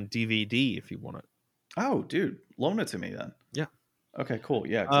 GT on DVD if you want it. Oh, dude, loan it to me then. Yeah. Okay, cool.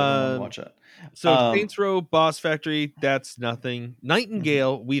 Yeah, because I've been wanting to Um watch it. so Saints Row Boss Factory, that's nothing. Mhm,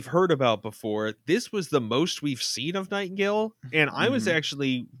 Nightingale, we've heard about before. This was the most we've seen of Nightingale, and I was mhm.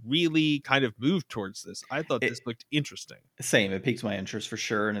 actually really kind of moved towards this. I thought It this looked interesting. same. It piques my interest for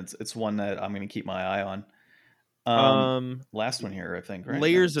sure, and it's one that I'm going to keep my eye on. Um Last one here, I think. Right? No,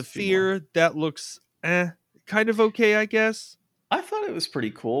 Layers it's of a few more. Fear, that looks kind of okay, I guess. I thought it was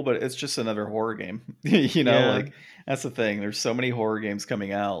pretty cool, but it's just another horror game. Yeah. Like that's the thing. There's so many horror games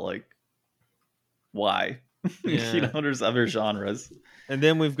coming out. Like, why? Yeah. There's other genres. And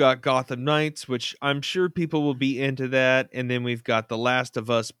then we've got Gotham Knights, which I'm sure people will be into that. And then we've got The Last of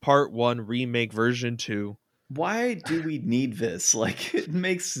Us Part 1 Remake version 2. Why do we need this? Like, it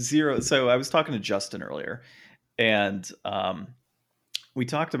makes zero. So I was talking to Justin earlier, and we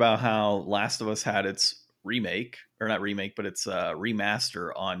talked about how Last of Us had its remake, or not remake, but its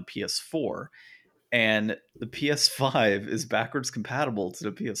remaster on PS4, and the PS5 is backwards compatible to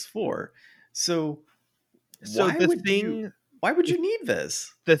the PS4. So So why would you? Why would you need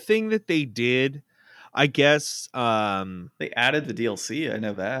this? the thing that they did, I guess, They added the DLC. I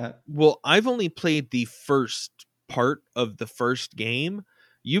know that. well, I've only played the first part of the first game.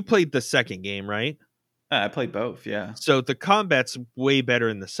 You played the second game, right? I played both. Yeah. So the combat's way better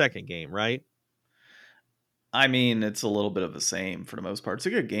in the second game, right? I mean, it's a little bit of the same for the most part. It's a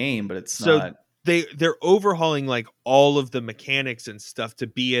good game, but it's So not. they're overhauling like all of the mechanics and stuff to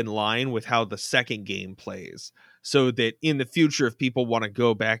be in line with how the second game plays, so that in the future, if people want to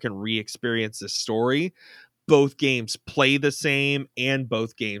go back and re-experience the story, both games play the same and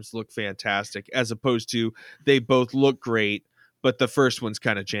both games look fantastic, as opposed to they both look great but the first one's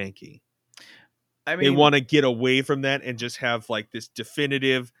kind of janky. I They want mean, to get away from that and just have like this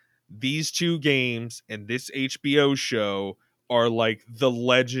definitive, these two games and this HBO show are like the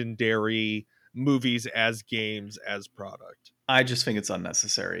legendary movies as games as product. I just think it's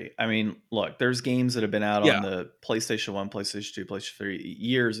unnecessary. I mean, look, there's games that have been out on Yeah. the PlayStation 1, PlayStation 2, PlayStation 3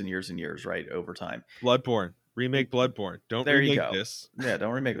 years and years and years, right? Over time. Bloodborne. It, Remake Bloodborne. Don't there you remake go. this. Yeah,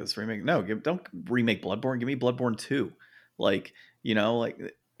 don't remake this. Remake no, don't remake Bloodborne. Give me Bloodborne 2. Like,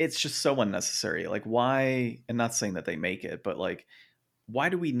 like it's just so unnecessary. Like why and not saying that they make it, but like why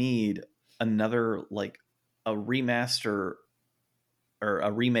do we need another like a remaster or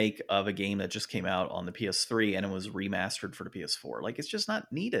a remake of a game that just came out on the PS3 and it was remastered for the PS4? Like it's just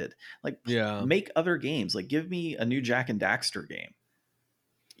not needed. Like Yeah. make other games. Like give me a new Jack and Daxter game.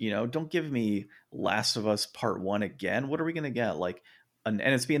 Don't give me Last of Us Part 1 again. What are we going to get? Like and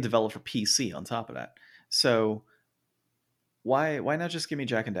it's being developed for PC on top of that. So why not just give me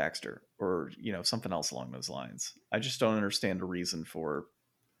Jack and Daxter or, something else along those lines? I just don't understand the reason for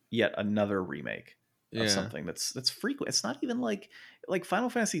yet another remake of Yeah. something that's frequent. It's not even like Final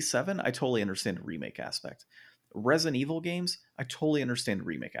Fantasy VII. I totally understand the remake aspect. Resident Evil games, I totally understand the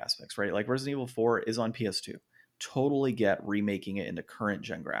remake aspects, right? Like Resident Evil 4 is on PS2. Totally get remaking it into current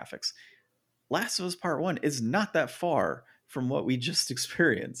gen graphics. Last of Us Part 1 is not that far from what we just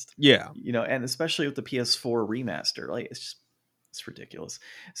experienced. Yeah. And especially with the PS4 remaster, like it's ridiculous.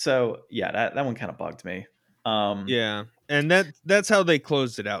 So yeah, that one kind of bugged me. Yeah. And that's how they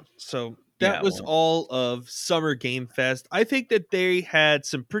closed it out. So that Yeah, was well, all of Summer Game Fest. I think that they had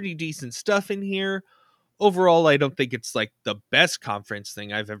some pretty decent stuff in here. Overall, I don't think it's like the best conference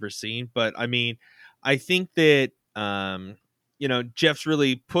thing I've ever seen, but I mean, I think that Jeff's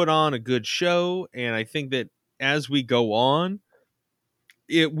really put on a good show, and I think that as we go on,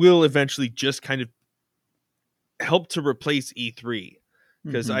 it will eventually just kind of help to replace E3,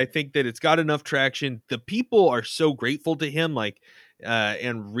 because Hmm. I think that it's got enough traction. The people are so grateful to him, like,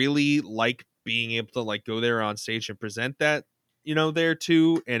 and really like being able to like go there on stage and present that, there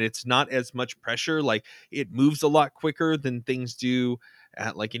too. And it's not as much pressure. Like, it moves a lot quicker than things do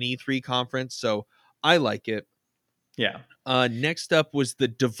at like an E3 conference. So I like it. Yeah. Next up was the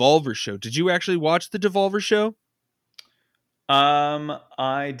Devolver Show. Did you actually watch the Devolver Show?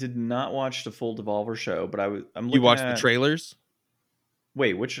 I did not watch the full Devolver Show, but I'm You looking watched the at. trailers?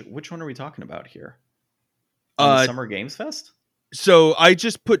 Wait, which one are we talking about here? The Uh, Summer Games Fest? so I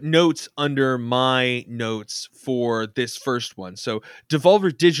just put notes under my notes for this first one. So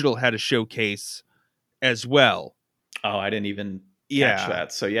Devolver Digital had a showcase as well. Oh, I didn't even catch Yeah.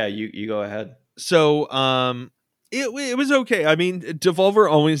 that. So yeah, you go ahead. So it was okay. I mean, Devolver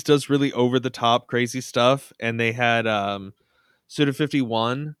always does really over the top crazy stuff, and they had Suda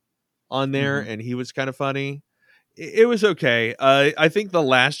 51 on there, Hmm. and he was kind of funny. It was okay. I think the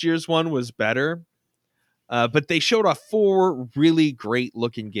last year's one was better. But they showed off 4 really great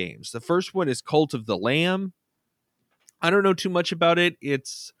looking games. The first one is Cult of the Lamb. I don't know too much about it.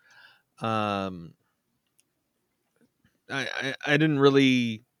 It's um I didn't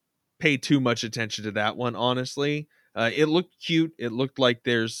really pay too much attention to that one, honestly. It looked cute. It looked like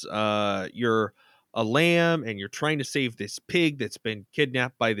there's you're a lamb and you're trying to save this pig that's been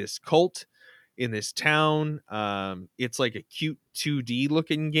kidnapped by this cult in this town. It's like a cute 2D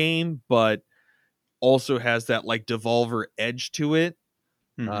looking game, but also has that like Devolver edge to it.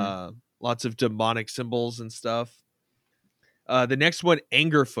 Hmm. Uh, Lots of demonic symbols and stuff. The next one,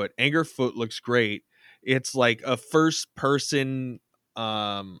 Angerfoot. Angerfoot looks great. It's like a first person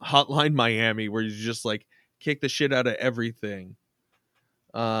Hotline Miami where you just like kick the shit out of everything.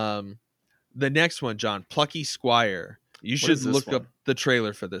 Um, the next one, John, Plucky Squire. You What is should this look up one? the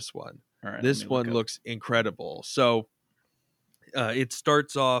trailer for this one. All right, let me This look one up. looks incredible. So it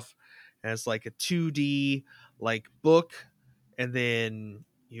starts off as like a 2D like book, and then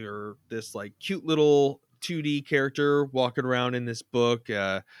you're this like cute little 2D character walking around in this book,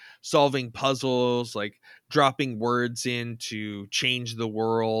 solving puzzles, like dropping words in to change the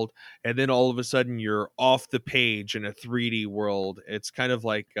world, and then all of a sudden you're off the page in a 3D world. It's kind of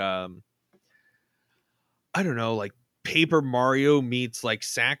like I don't know, like Paper Mario meets like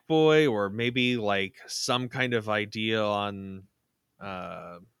Sackboy, or maybe like some kind of idea on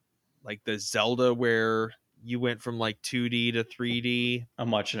uh like the Zelda where you went from like 2D to 3D.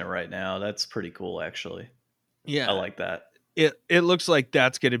 I'm watching it right now. That's pretty cool, actually. I Yeah, like that. it looks like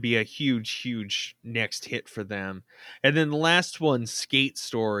that's going to be a huge next hit for them. And then the last one, Skate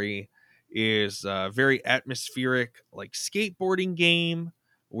Story, is a very atmospheric like skateboarding game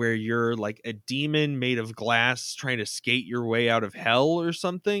where you're like a demon made of glass trying to skate your way out of hell or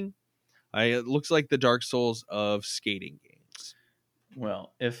something. It looks like the Dark Souls of skating games.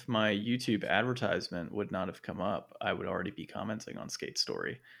 Well, if my YouTube advertisement would not have come up, I would already be commenting on Skate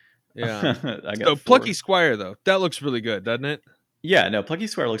Story. Yeah. I So got Plucky 4. Squire though, that looks really good, doesn't it? Yeah, no, Plucky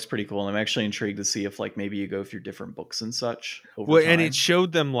Square looks pretty cool, and I'm actually intrigued to see if like maybe you go through different books and such over Well, and it time.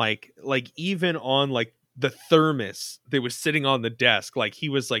 showed them like even on like the thermos that was sitting on the desk, like he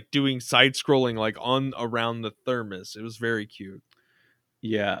was like doing side scrolling like on around the thermos. It was very cute.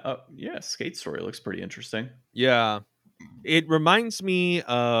 Yeah, yeah, Skate Story looks pretty interesting. Yeah. It reminds me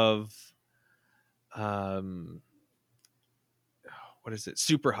of um what is it?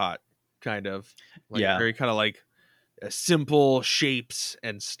 Super hot kind of like Yeah, very kind of like simple shapes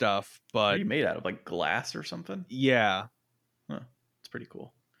and stuff, what are but you made out of? Like glass or something? yeah. Huh, it's pretty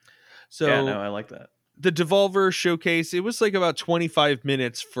cool. Yeah, no, So I like that. the Devolver showcase, it was like about 25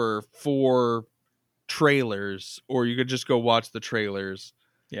 minutes for 4 trailers, or you could just go watch the trailers.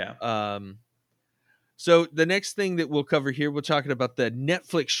 Yeah, Um, so the next thing that we'll cover here, we're talking about the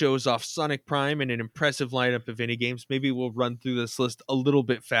Netflix shows off Sonic Prime and an impressive lineup of indie games. Maybe we'll run through this list a little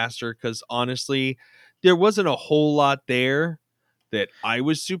bit faster because honestly, there wasn't a whole lot there that I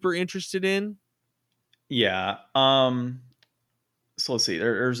was super interested in. yeah. So let's see.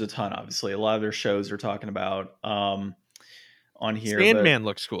 There's a ton. Obviously, a lot of their shows are talking about on here, but Sandman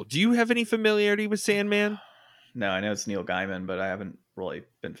looks cool. Do you have any familiarity with Sandman? no, I know it's Neil Gaiman, but I haven't really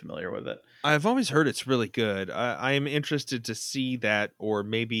been familiar with it. I've always heard it's really good. I am interested to see that or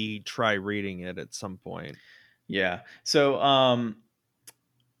maybe try reading it at some point. Yeah. So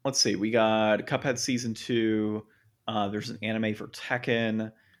let's see. We got Cuphead season 2. There's an anime for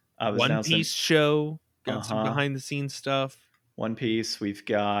Tekken. Was One announced in Piece show uh got some huh behind the scenes stuff. One Piece. We've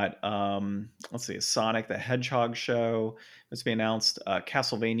got let's see, a Sonic the Hedgehog show that's been announced.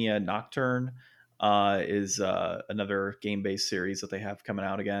 Castlevania Nocturne. is another game-based series that they have coming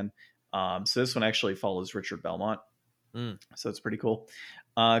out again. So this one actually follows Richard Belmont, Mm. so it's pretty cool.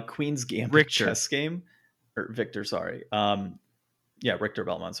 Queen's Gambit Richter. chess game, or Victor, sorry. Yeah, Richter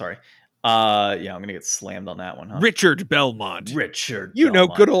Belmont, sorry. Yeah, I'm gonna get slammed on that one, huh? Richard Belmont. Richard You know,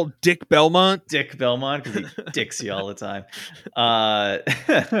 Belmont. good old Dick Belmont. Dick Belmont, because he dicks you all the time.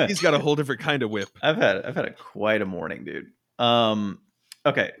 He's got a whole different kind of whip. I've had quite a morning, dude.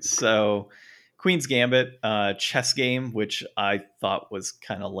 Okay, so Queen's Gambit, chess game, which I thought was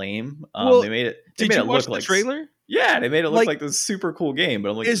kind of lame. Well, they made it. They did made you it watch look the like trailer? Yeah, they made it look Like- like this super cool game, but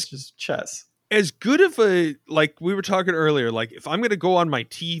I'm like, Is- it's just chess. As good of a, like we were talking earlier, like if I'm going to go on my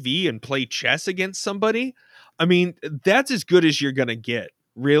TV and play chess against somebody, I mean, that's as good as you're going to get.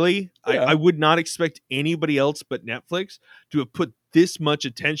 Really? Yeah. I would not expect anybody else but Netflix to have put this much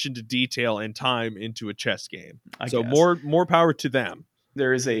attention to detail and time into a chess game. I So guess. more power to them.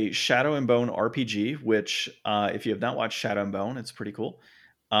 There is a Shadow and Bone RPG, which, if you have not watched Shadow and Bone, it's pretty cool.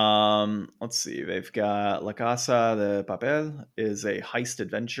 Let's see. They've got La Casa de Papel is a heist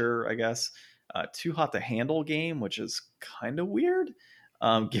adventure, I guess. Too Hot to Handle game, which is kind of weird.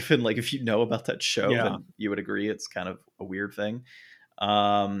 Given like if you know about that show, Yeah. then you would agree it's kind of a weird thing.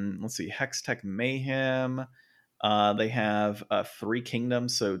 Let's see. Hex Tech Mayhem. They have Three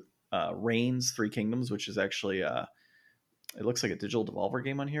Kingdoms. So Reigns Three Kingdoms, which is actually it looks like a digital Devolver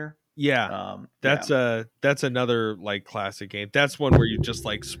game on here. Yeah. That's That's another like classic game. That's one where you just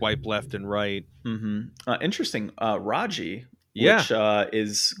like swipe left and right. Interesting. Raji, Yeah. which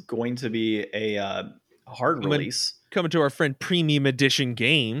is going to be a hard release. Coming to our friend Premium Edition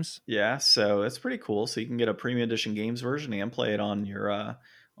Games. Yeah, so that's pretty cool. So you can get a Premium Edition Games version and play it on your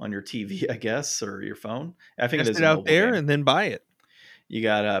TV, I guess, or your phone. I think Test it is it a out mobile there game. and then buy it. You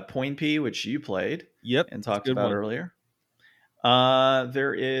got Point P, which you played Yep. and it's a talked good about one. earlier.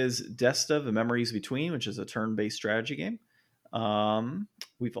 There is Desta, The Memories Between, which is a turn-based strategy game.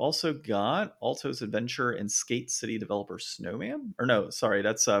 We've also got Alto's Adventure and Skate City developer Snowman. Or no, sorry,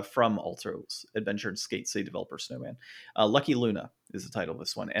 that's from Alto's Adventure and Skate City developer Snowman. Lucky Luna is the title of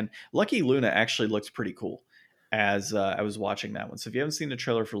this one. And Lucky Luna actually looks pretty cool as I was watching that one. So if you haven't seen the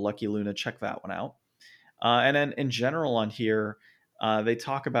trailer for Lucky Luna, check that one out. And then in general on here, they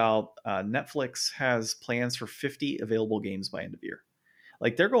talk about Netflix has plans for 50 available games by end of year.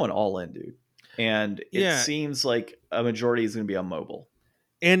 Like they're going all in, dude. And it seems like a majority is going to be on mobile.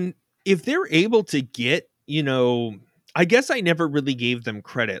 And if they're able to get, you know, I guess I never really gave them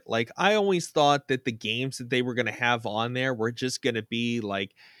credit. Like I always thought that the games that they were going to have on there were just going to be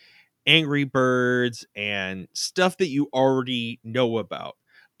like Angry Birds and stuff that you already know about.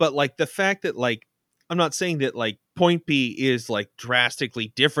 But like the fact that like, I'm not saying that like Point B is like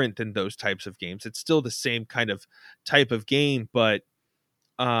drastically different than those types of games. It's still the same kind of type of game, but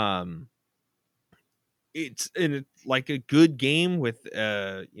it's like a good game with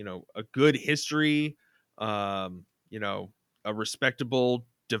you know, a good history, you know, a respectable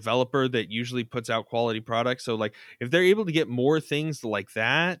developer that usually puts out quality products. So like if they're able to get more things like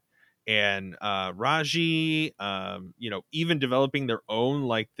that, and Raji, you know, even developing their own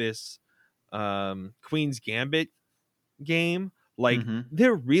like this Queen's Gambit game, like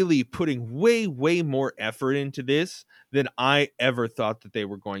they're really putting way more effort into this than I ever thought that they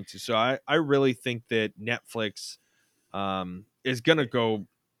were going to. So I really think that Netflix is gonna go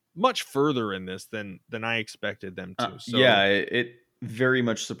much further in this than I expected them to. So yeah, it very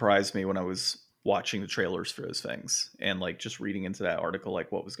much surprised me when I was watching the trailers for those things and like just reading into that article,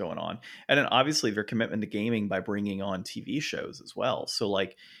 like what was going on. And then obviously their commitment to gaming by bringing on TV shows as well. So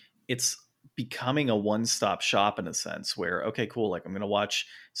like it's becoming a one-stop shop in a sense where, okay, cool, like I'm going to watch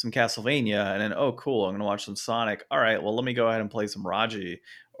some Castlevania and then, oh, cool, I'm going to watch some Sonic. All right, well, let me go ahead and play some Raji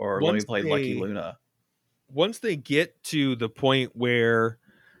or let me play Lucky Luna. Once they get to the point where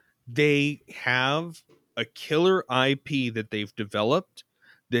they have a killer IP that they've developed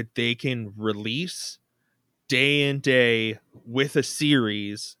that they can release day and day with a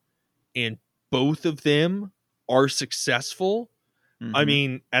series, and both of them are successful, I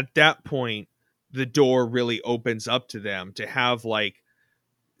mean, at that point, the door really opens up to them to have like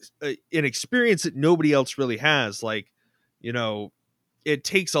an experience that nobody else really has. Like, you know, it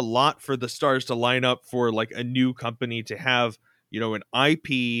takes a lot for the stars to line up for like a new company to have, you know, an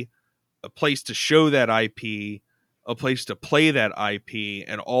IP, a place to show that IP, a place to play that IP,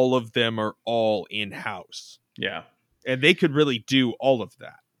 and all of them are all in-house. Yeah. And they could really do all of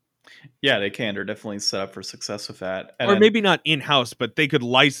that. Yeah, they can. They're definitely set up for success with that. And or then, maybe not in-house, but they could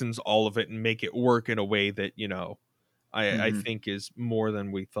license all of it and make it work in a way that, you know, I think is more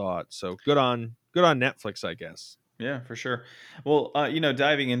than we thought. So good on Netflix, I guess. Yeah, for sure. Well,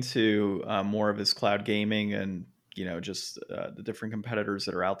 diving into more of his cloud gaming and just the different competitors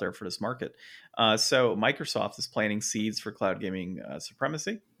that are out there for this market. So Microsoft is planting seeds for cloud gaming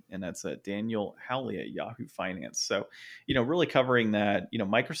supremacy, and that's Daniel Howley at Yahoo Finance. So, really covering that.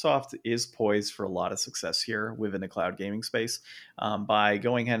 Microsoft is poised for a lot of success here within the cloud gaming space by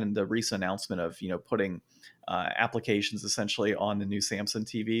going ahead and the recent announcement of putting applications essentially on the new Samsung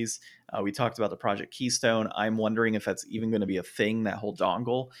TVs. We talked about the Project Keystone. I'm wondering if that's even going to be a thing, that whole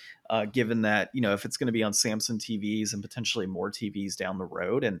dongle, given that, if it's going to be on Samsung TVs and potentially more TVs down the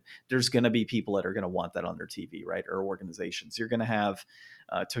road, and there's going to be people that are going to want that on their TV, right? Or organizations. You're going to have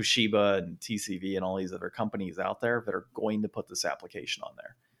Toshiba and TCV and all these other companies out there that are going to put this application on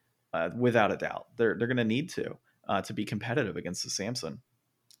there. Without a doubt. They're going to need to be competitive against the Samsung.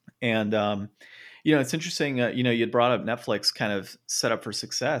 And it's interesting. You'd brought up Netflix kind of set up for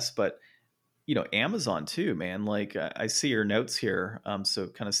success, but Amazon too, man. Like I see your notes here, so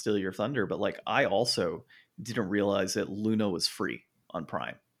kind of steal your thunder. But like I also didn't realize that Luna was free on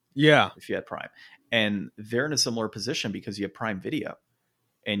Prime Yeah. if you had Prime, and they're in a similar position because you have Prime Video,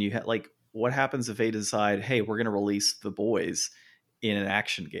 and you had like, what happens if they decide, hey, we're going to release The Boys in an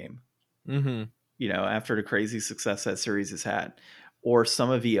action game? Mm-hmm. After the crazy success that series has had, or some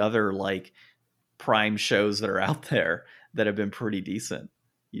of the other like Prime shows that are out there that have been pretty decent.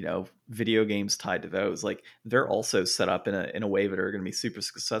 Video games tied to those, like they're also set up in a way that are going to be super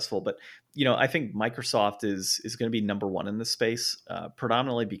successful. But I think Microsoft is going to be number one in this space,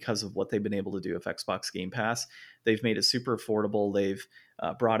 predominantly because of what they've been able to do with Xbox Game Pass. They've made it super affordable. They've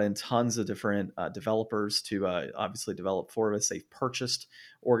brought in tons of different developers to obviously develop for us. They've purchased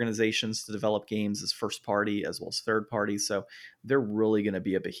organizations to develop games as first party as well as third party. So they're really going to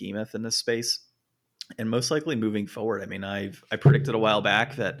be a behemoth in this space. And most likely moving forward, I mean, I predicted a while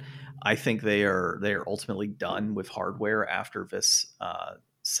back that I think they are ultimately done with hardware after this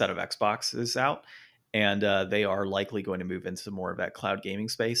set of Xbox is out, and they are likely going to move into more of that cloud gaming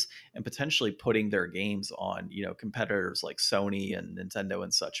space and potentially putting their games on competitors like Sony and Nintendo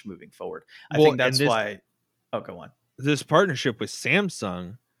and such moving forward. I Well, think and that's why. Oh, go on. this partnership with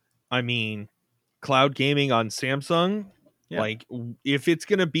Samsung, I mean, cloud gaming on Samsung, Yeah. like if it's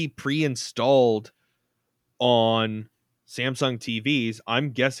going to be pre-installed on Samsung TVs,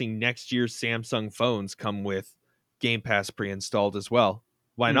 I'm guessing next year's Samsung phones come with Game Pass pre-installed as well.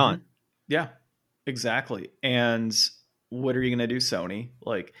 Why Hmm. not? Yeah. Exactly. And what are you going to do, Sony?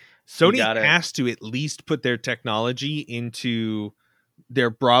 Like, you Sony got to. has to at least put their technology into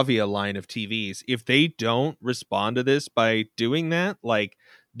their Bravia line of TVs. If they don't respond to this by doing that, like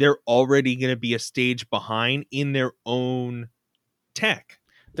they're already going to be a stage behind in their own tech.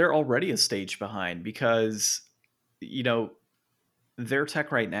 They're already a stage behind because you know their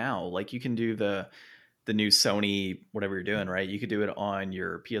tech right now, like you can do the new Sony whatever you're doing, right? You could do it on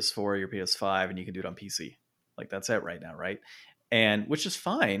your PS4, your PS5, and you can do it on PC. Like that's it right now, right? And which is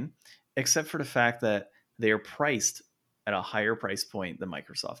fine, except for the fact that they are priced at a higher price point than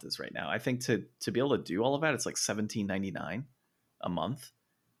Microsoft is right now. I think to be able to do all of that, it's like $17.99 a month.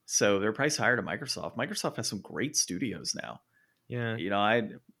 So they're priced higher to Microsoft. Microsoft has some great studios now. Yeah. I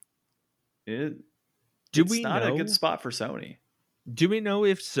it, Do it's we not a good know? spot for Sony. Do we know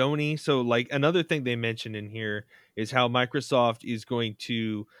if Sony, so like another thing they mentioned in here is how Microsoft is going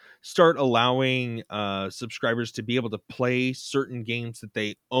to start allowing subscribers to be able to play certain games that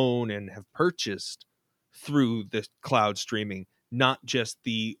they own and have purchased through the cloud streaming, not just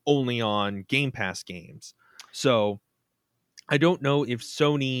the only on Game Pass games. So I don't know if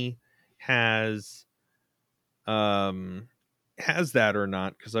Sony has um has that or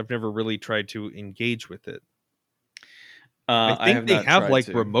not, because I've never really tried to engage with it. I I think have they not have tried like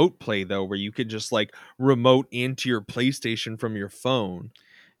to. remote play though, where you could just like remote into your PlayStation from your phone.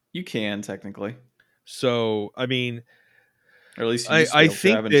 You can technically, So I mean, or at least you I used to be I able to. I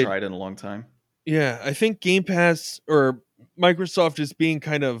think haven't that tried in a long time. yeah, I think Game Pass or Microsoft is being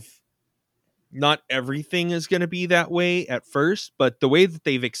kind of, not everything is going to be that way at first, but the way that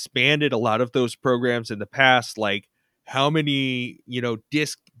they've expanded a lot of those programs in the past, like how many,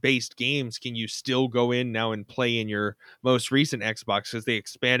 disc based games can you still go in now and play in your most recent Xbox, because they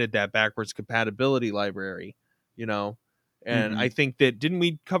expanded that backwards compatibility library, you know? And I Hmm. think that, didn't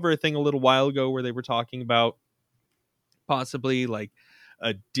we cover a thing a little while ago where they were talking about possibly like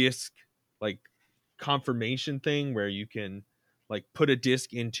a disc, like confirmation thing where you can like put a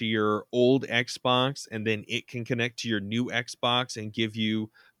disc into your old Xbox and then it can connect to your new Xbox and give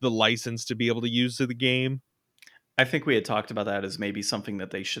you the license to be able to use the game. I think we had talked about that as maybe something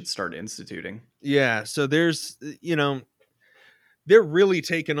that they should start instituting. Yeah, so there's, they're really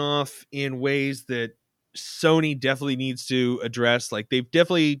taking off in ways that Sony definitely needs to address. Like, they've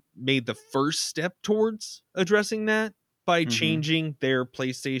definitely made the first step towards addressing that by Hmm. changing their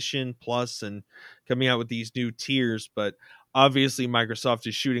PlayStation Plus and coming out with these new tiers, but obviously Microsoft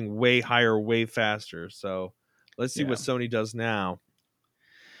is shooting way higher, way faster. So let's see what Yeah. Sony does now.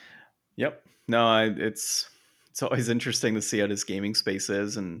 Yep. No, it's always interesting to see how this gaming space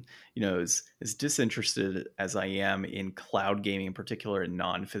is, and as disinterested as I am in cloud gaming, in particular in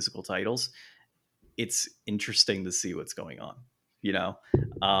non-physical titles, it's interesting to see what's going on. You know,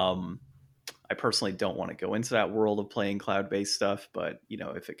 um, I personally don't want to go into that world of playing cloud-based stuff, but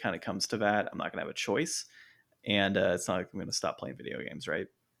if it kind of comes to that, I'm not gonna have a choice, and it's not like I'm gonna stop playing video games, right?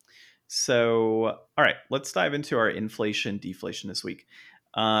 So, all right, let's dive into our inflation deflation this week.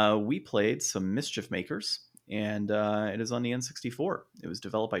 We played some Mischief Makers, and it is on the N64. It was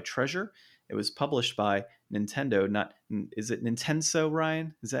developed by Treasure. It was published by Nintendo. Not is it Nintendo,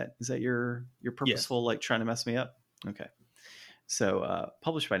 Ryan? Is that your Yes. purposeful like trying to mess me up? Okay. So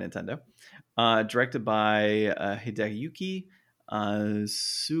published by Nintendo, directed by Hideyuki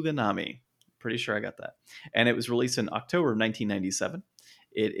Suganami. Pretty sure I got that. And it was released in October of 1997.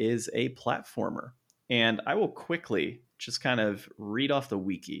 It is a platformer. And I will quickly just kind of read off the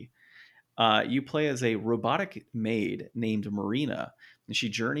wiki. You play as a robotic maid named Marina, and she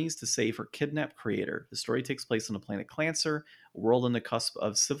journeys to save her kidnapped creator. The story takes place on the planet Clancer, a world on the cusp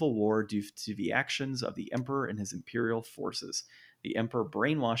of civil war due to the actions of the Emperor and his Imperial forces. The Emperor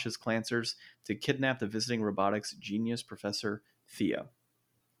brainwashes Clancers to kidnap the visiting robotics genius Professor Theo.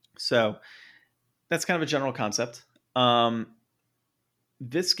 So that's kind of a general concept.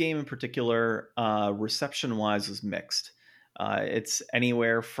 This game in particular, reception wise, was mixed. It's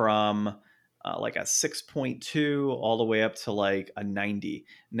anywhere from like a 6.2 all the way up to like a 90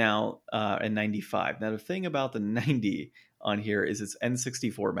 now, and 95. Now, the thing about the 90 on here is it's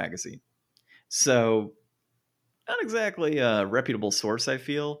N64 magazine. So, not exactly a reputable source, I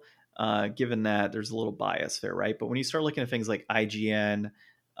feel, given that there's a little bias there, right? But when you start looking at things like IGN,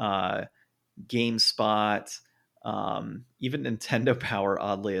 uh, GameSpot, even Nintendo Power,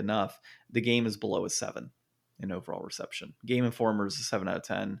 oddly enough, the game is below a 7 in overall reception. Game Informer is a 7 out of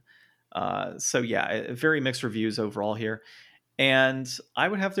 10. So, yeah, very mixed reviews overall here. And I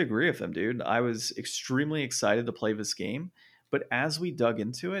would have to agree with them, dude. I was extremely excited to play this game. But as we dug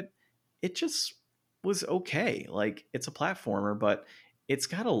into it, it just was okay. Like, it's a platformer, but it's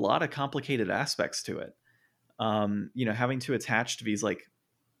got a lot of complicated aspects to it. Having to attach to these like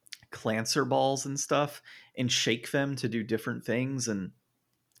clancer balls and stuff and shake them to do different things, and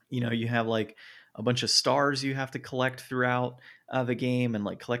you have like a bunch of stars you have to collect throughout the game, and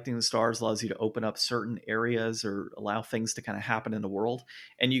like collecting the stars allows you to open up certain areas or allow things to kind of happen in the world,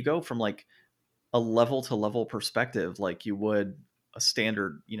 and you go from like a level to level perspective like you would a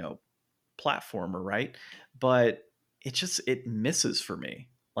standard platformer, right? But it misses for me.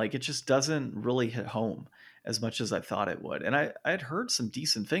 Like, it just doesn't really hit home as much as I thought it would. And I'd heard some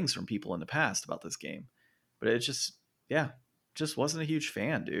decent things from people in the past about this game, but it just, yeah, just wasn't a huge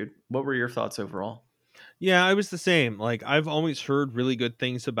fan, dude. What were your thoughts overall? Yeah, I was the same. Like, I've always heard really good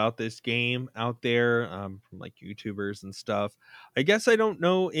things about this game out there, from like YouTubers and stuff. I guess I don't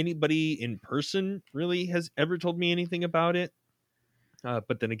know anybody in person really has ever told me anything about it.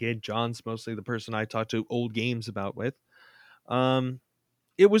 But then again, John's mostly the person I talk to old games about with. Um,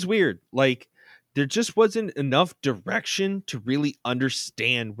 it was weird. Like, there just wasn't enough direction to really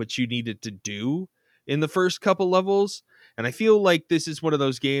understand what you needed to do in the first couple levels. And I feel like this is one of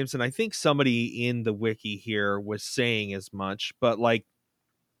those games, and I think somebody in the wiki here was saying as much, but like,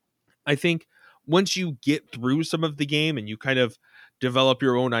 I think once you get through some of the game and you kind of develop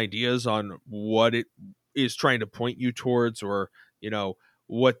your own ideas on what it is trying to point you towards, or, you know,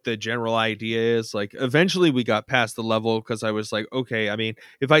 what the general idea is, like, eventually we got past the level because I was like, okay, I mean,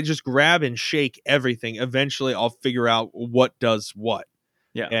 if I just grab and shake everything, eventually I'll figure out what does what.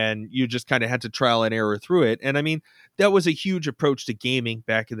 Yeah. And you just kind of had to trial and error through it. And I mean, that was a huge approach to gaming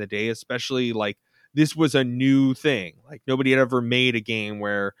back in the day, especially like this was a new thing. Like, nobody had ever made a game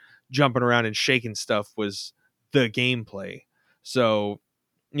where jumping around and shaking stuff was the gameplay. So,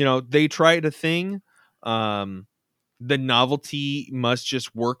 they tried a thing. Um, the novelty must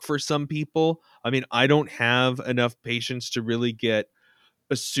just work for some people. I mean, I don't have enough patience to really get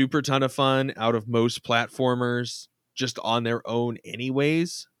a super ton of fun out of most platformers just on their own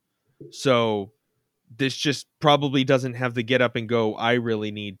anyways. So this just probably doesn't have the get up and go I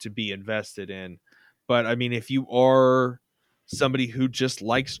really need to be invested in. But I mean, if you are somebody who just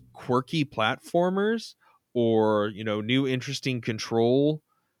likes quirky platformers, or, new interesting control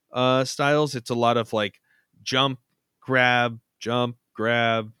styles, it's a lot of like jump, grab,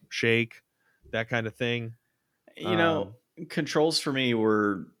 shake. that kind of thing. You know, controls for me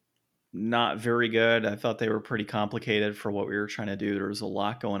were not very good. I thought they were pretty complicated for what we were trying to do. There was a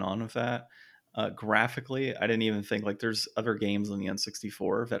lot going on with that. Graphically, I didn't even think like there's other games on the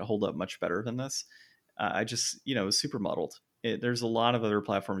N64 that hold up much better than this. I just, it was super muddled. There's a lot of other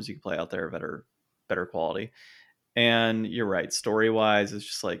platforms you can play out there that are better quality. And you're right, story wise, it's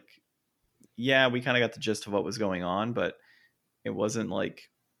just like, yeah, we kind of got the gist of what was going on, but it wasn't like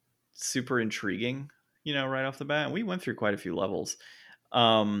super intriguing, right off the bat. And we went through quite a few levels.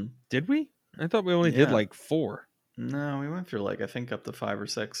 Did we? I thought we only did Yeah. like 4. No, we went through like I think up to 5 or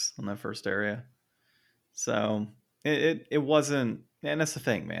 6 on that first area. So it wasn't, and that's the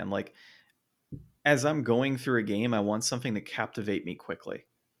thing, man. Like as I'm going through a game, I want something to captivate me quickly,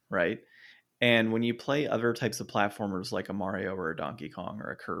 right? And when you play other types of platformers like a Mario or a Donkey Kong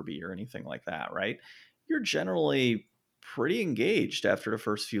or a Kirby or anything like that, right? You're generally pretty engaged after the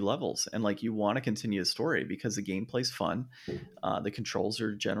first few levels and like you want to continue the story because the gameplay's fun. The controls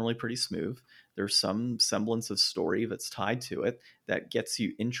are generally pretty smooth. There's some semblance of story that's tied to it that gets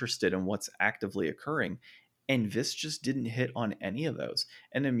you interested in what's actively occurring. And this just didn't hit on any of those.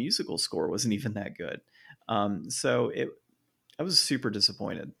 And the musical score wasn't even that good. I was super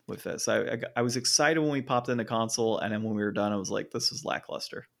disappointed with this. I was excited when we popped in the console, and then when we were done, I was like, this is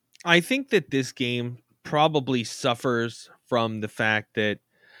lackluster. I think that this game probably suffers from the fact that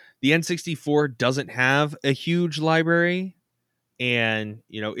the N64 doesn't have a huge library, and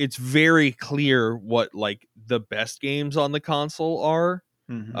it's very clear what like the best games on the console are,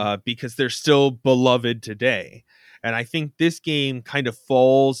 Mm-hmm. because they're still beloved today. And I think this game kind of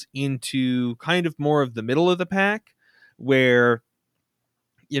falls into kind of more of the middle of the pack, where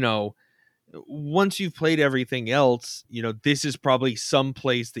you know once you've played everything else, this is probably some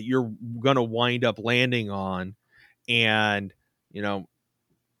place that you're gonna wind up landing on, and you know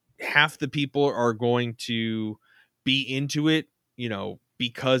half the people are going to be into it,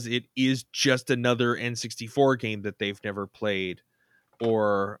 because it is just another N64 game that they've never played,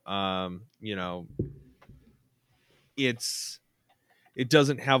 or it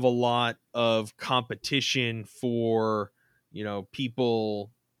doesn't have a lot of competition for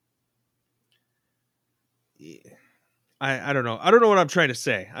people. I don't know. I don't know what I'm trying to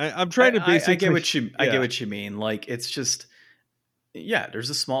say. I'm trying to I get basically, I get yeah. what you mean. Like it's just, yeah,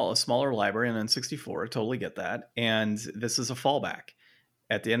 there's a smaller library in N64. I totally get that, and this is a fallback.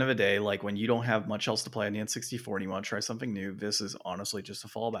 At the end of the day, like when you don't have much else to play on the N64 and you want to try something new, this is honestly just a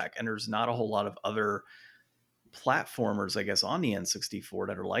fallback. And there's not a whole lot of other platformers, I guess, on the N64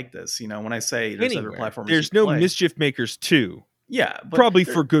 that are like this. When I say there's other Anywhere. platformers you There's can no play, Mischief Makers 2. yeah, but Probably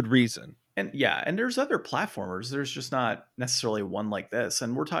for good reason. and there's other platformers. There's just not necessarily one like this.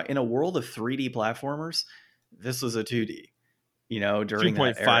 And we're talking in a world of 3D platformers. This was a 2D. During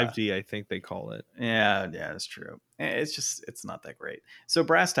that era. 2.5D, I think they call it. Yeah, that's true. It's not that great. So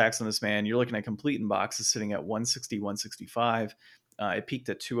brass tacks on this, man, you're looking at complete in boxes sitting at 160, 165. It peaked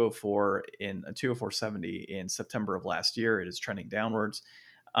at 204 in 204.70 in September of last year. It is trending downwards.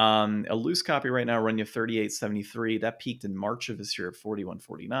 A loose copy right now running at 38.73. That peaked in March of this year at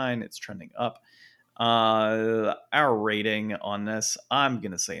 41.49. It's trending up. Our rating on this, I'm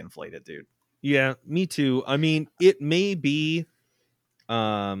gonna say inflated, dude. Yeah, me too. I mean, it may be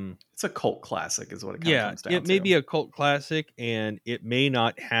it's a cult classic is what it kind of comes down to. It may be a cult classic, and it may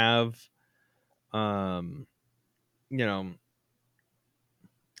not have I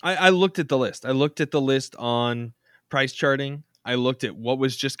looked at the list. I looked at the list on price charting. I looked at what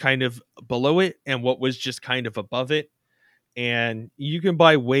was just kind of below it and what was just kind of above it. And you can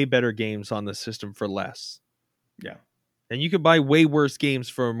buy way better games on the system for less. Yeah. And you can buy way worse games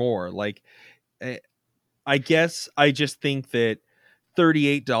for more. Like, I guess I just think that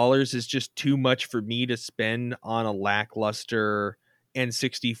 $38 is just too much for me to spend on a lackluster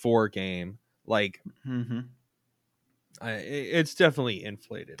N64 game. Like, it's definitely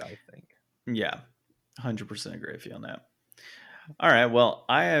inflated, I think. Yeah, 100% agree with you on that. All right, well,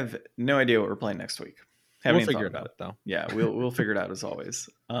 I have no idea what we're playing next week. We'll figure it out, though. Yeah, we'll figure it out as always.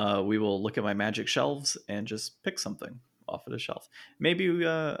 We will look at my magic shelves and just pick something off of the shelf. Maybe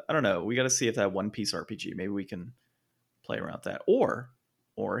I don't know. We got to see if that One Piece RPG. Maybe we can play around that. Or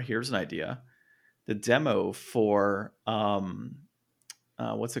here's an idea: the demo for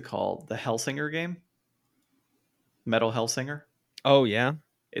what's it called? The Hellsinger game, Metal Hellsinger. Oh yeah,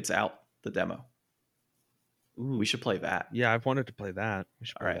 it's out. The demo. Ooh, we should play that. Yeah, I've wanted to play that. We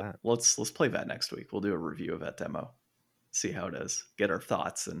should play All right, that. let's play that next week. We'll do a review of that demo, see how it is, get our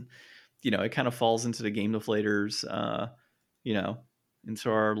thoughts, and it kind of falls into the game deflators,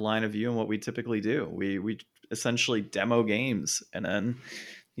 into our line of view and what we typically do. We essentially demo games and then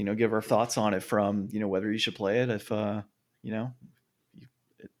give our thoughts on it from, whether you should play it if, you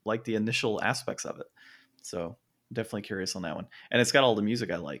like the initial aspects of it. So definitely curious on that one. And it's got all the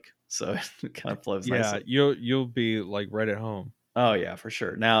music I like. So it kind of flows Yeah, nicely. you'll be like right at home. Oh yeah, for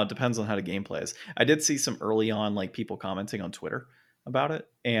sure. Now it depends on how the game plays. I did see some early on like people commenting on Twitter about it,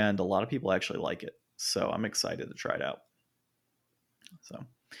 and a lot of people actually like it. So I'm excited to try it out. So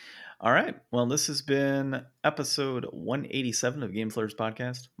all right. Well, this has been episode 187 of Game Flirs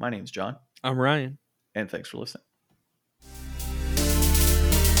podcast. My name's John, I'm Ryan. and thanks for listening.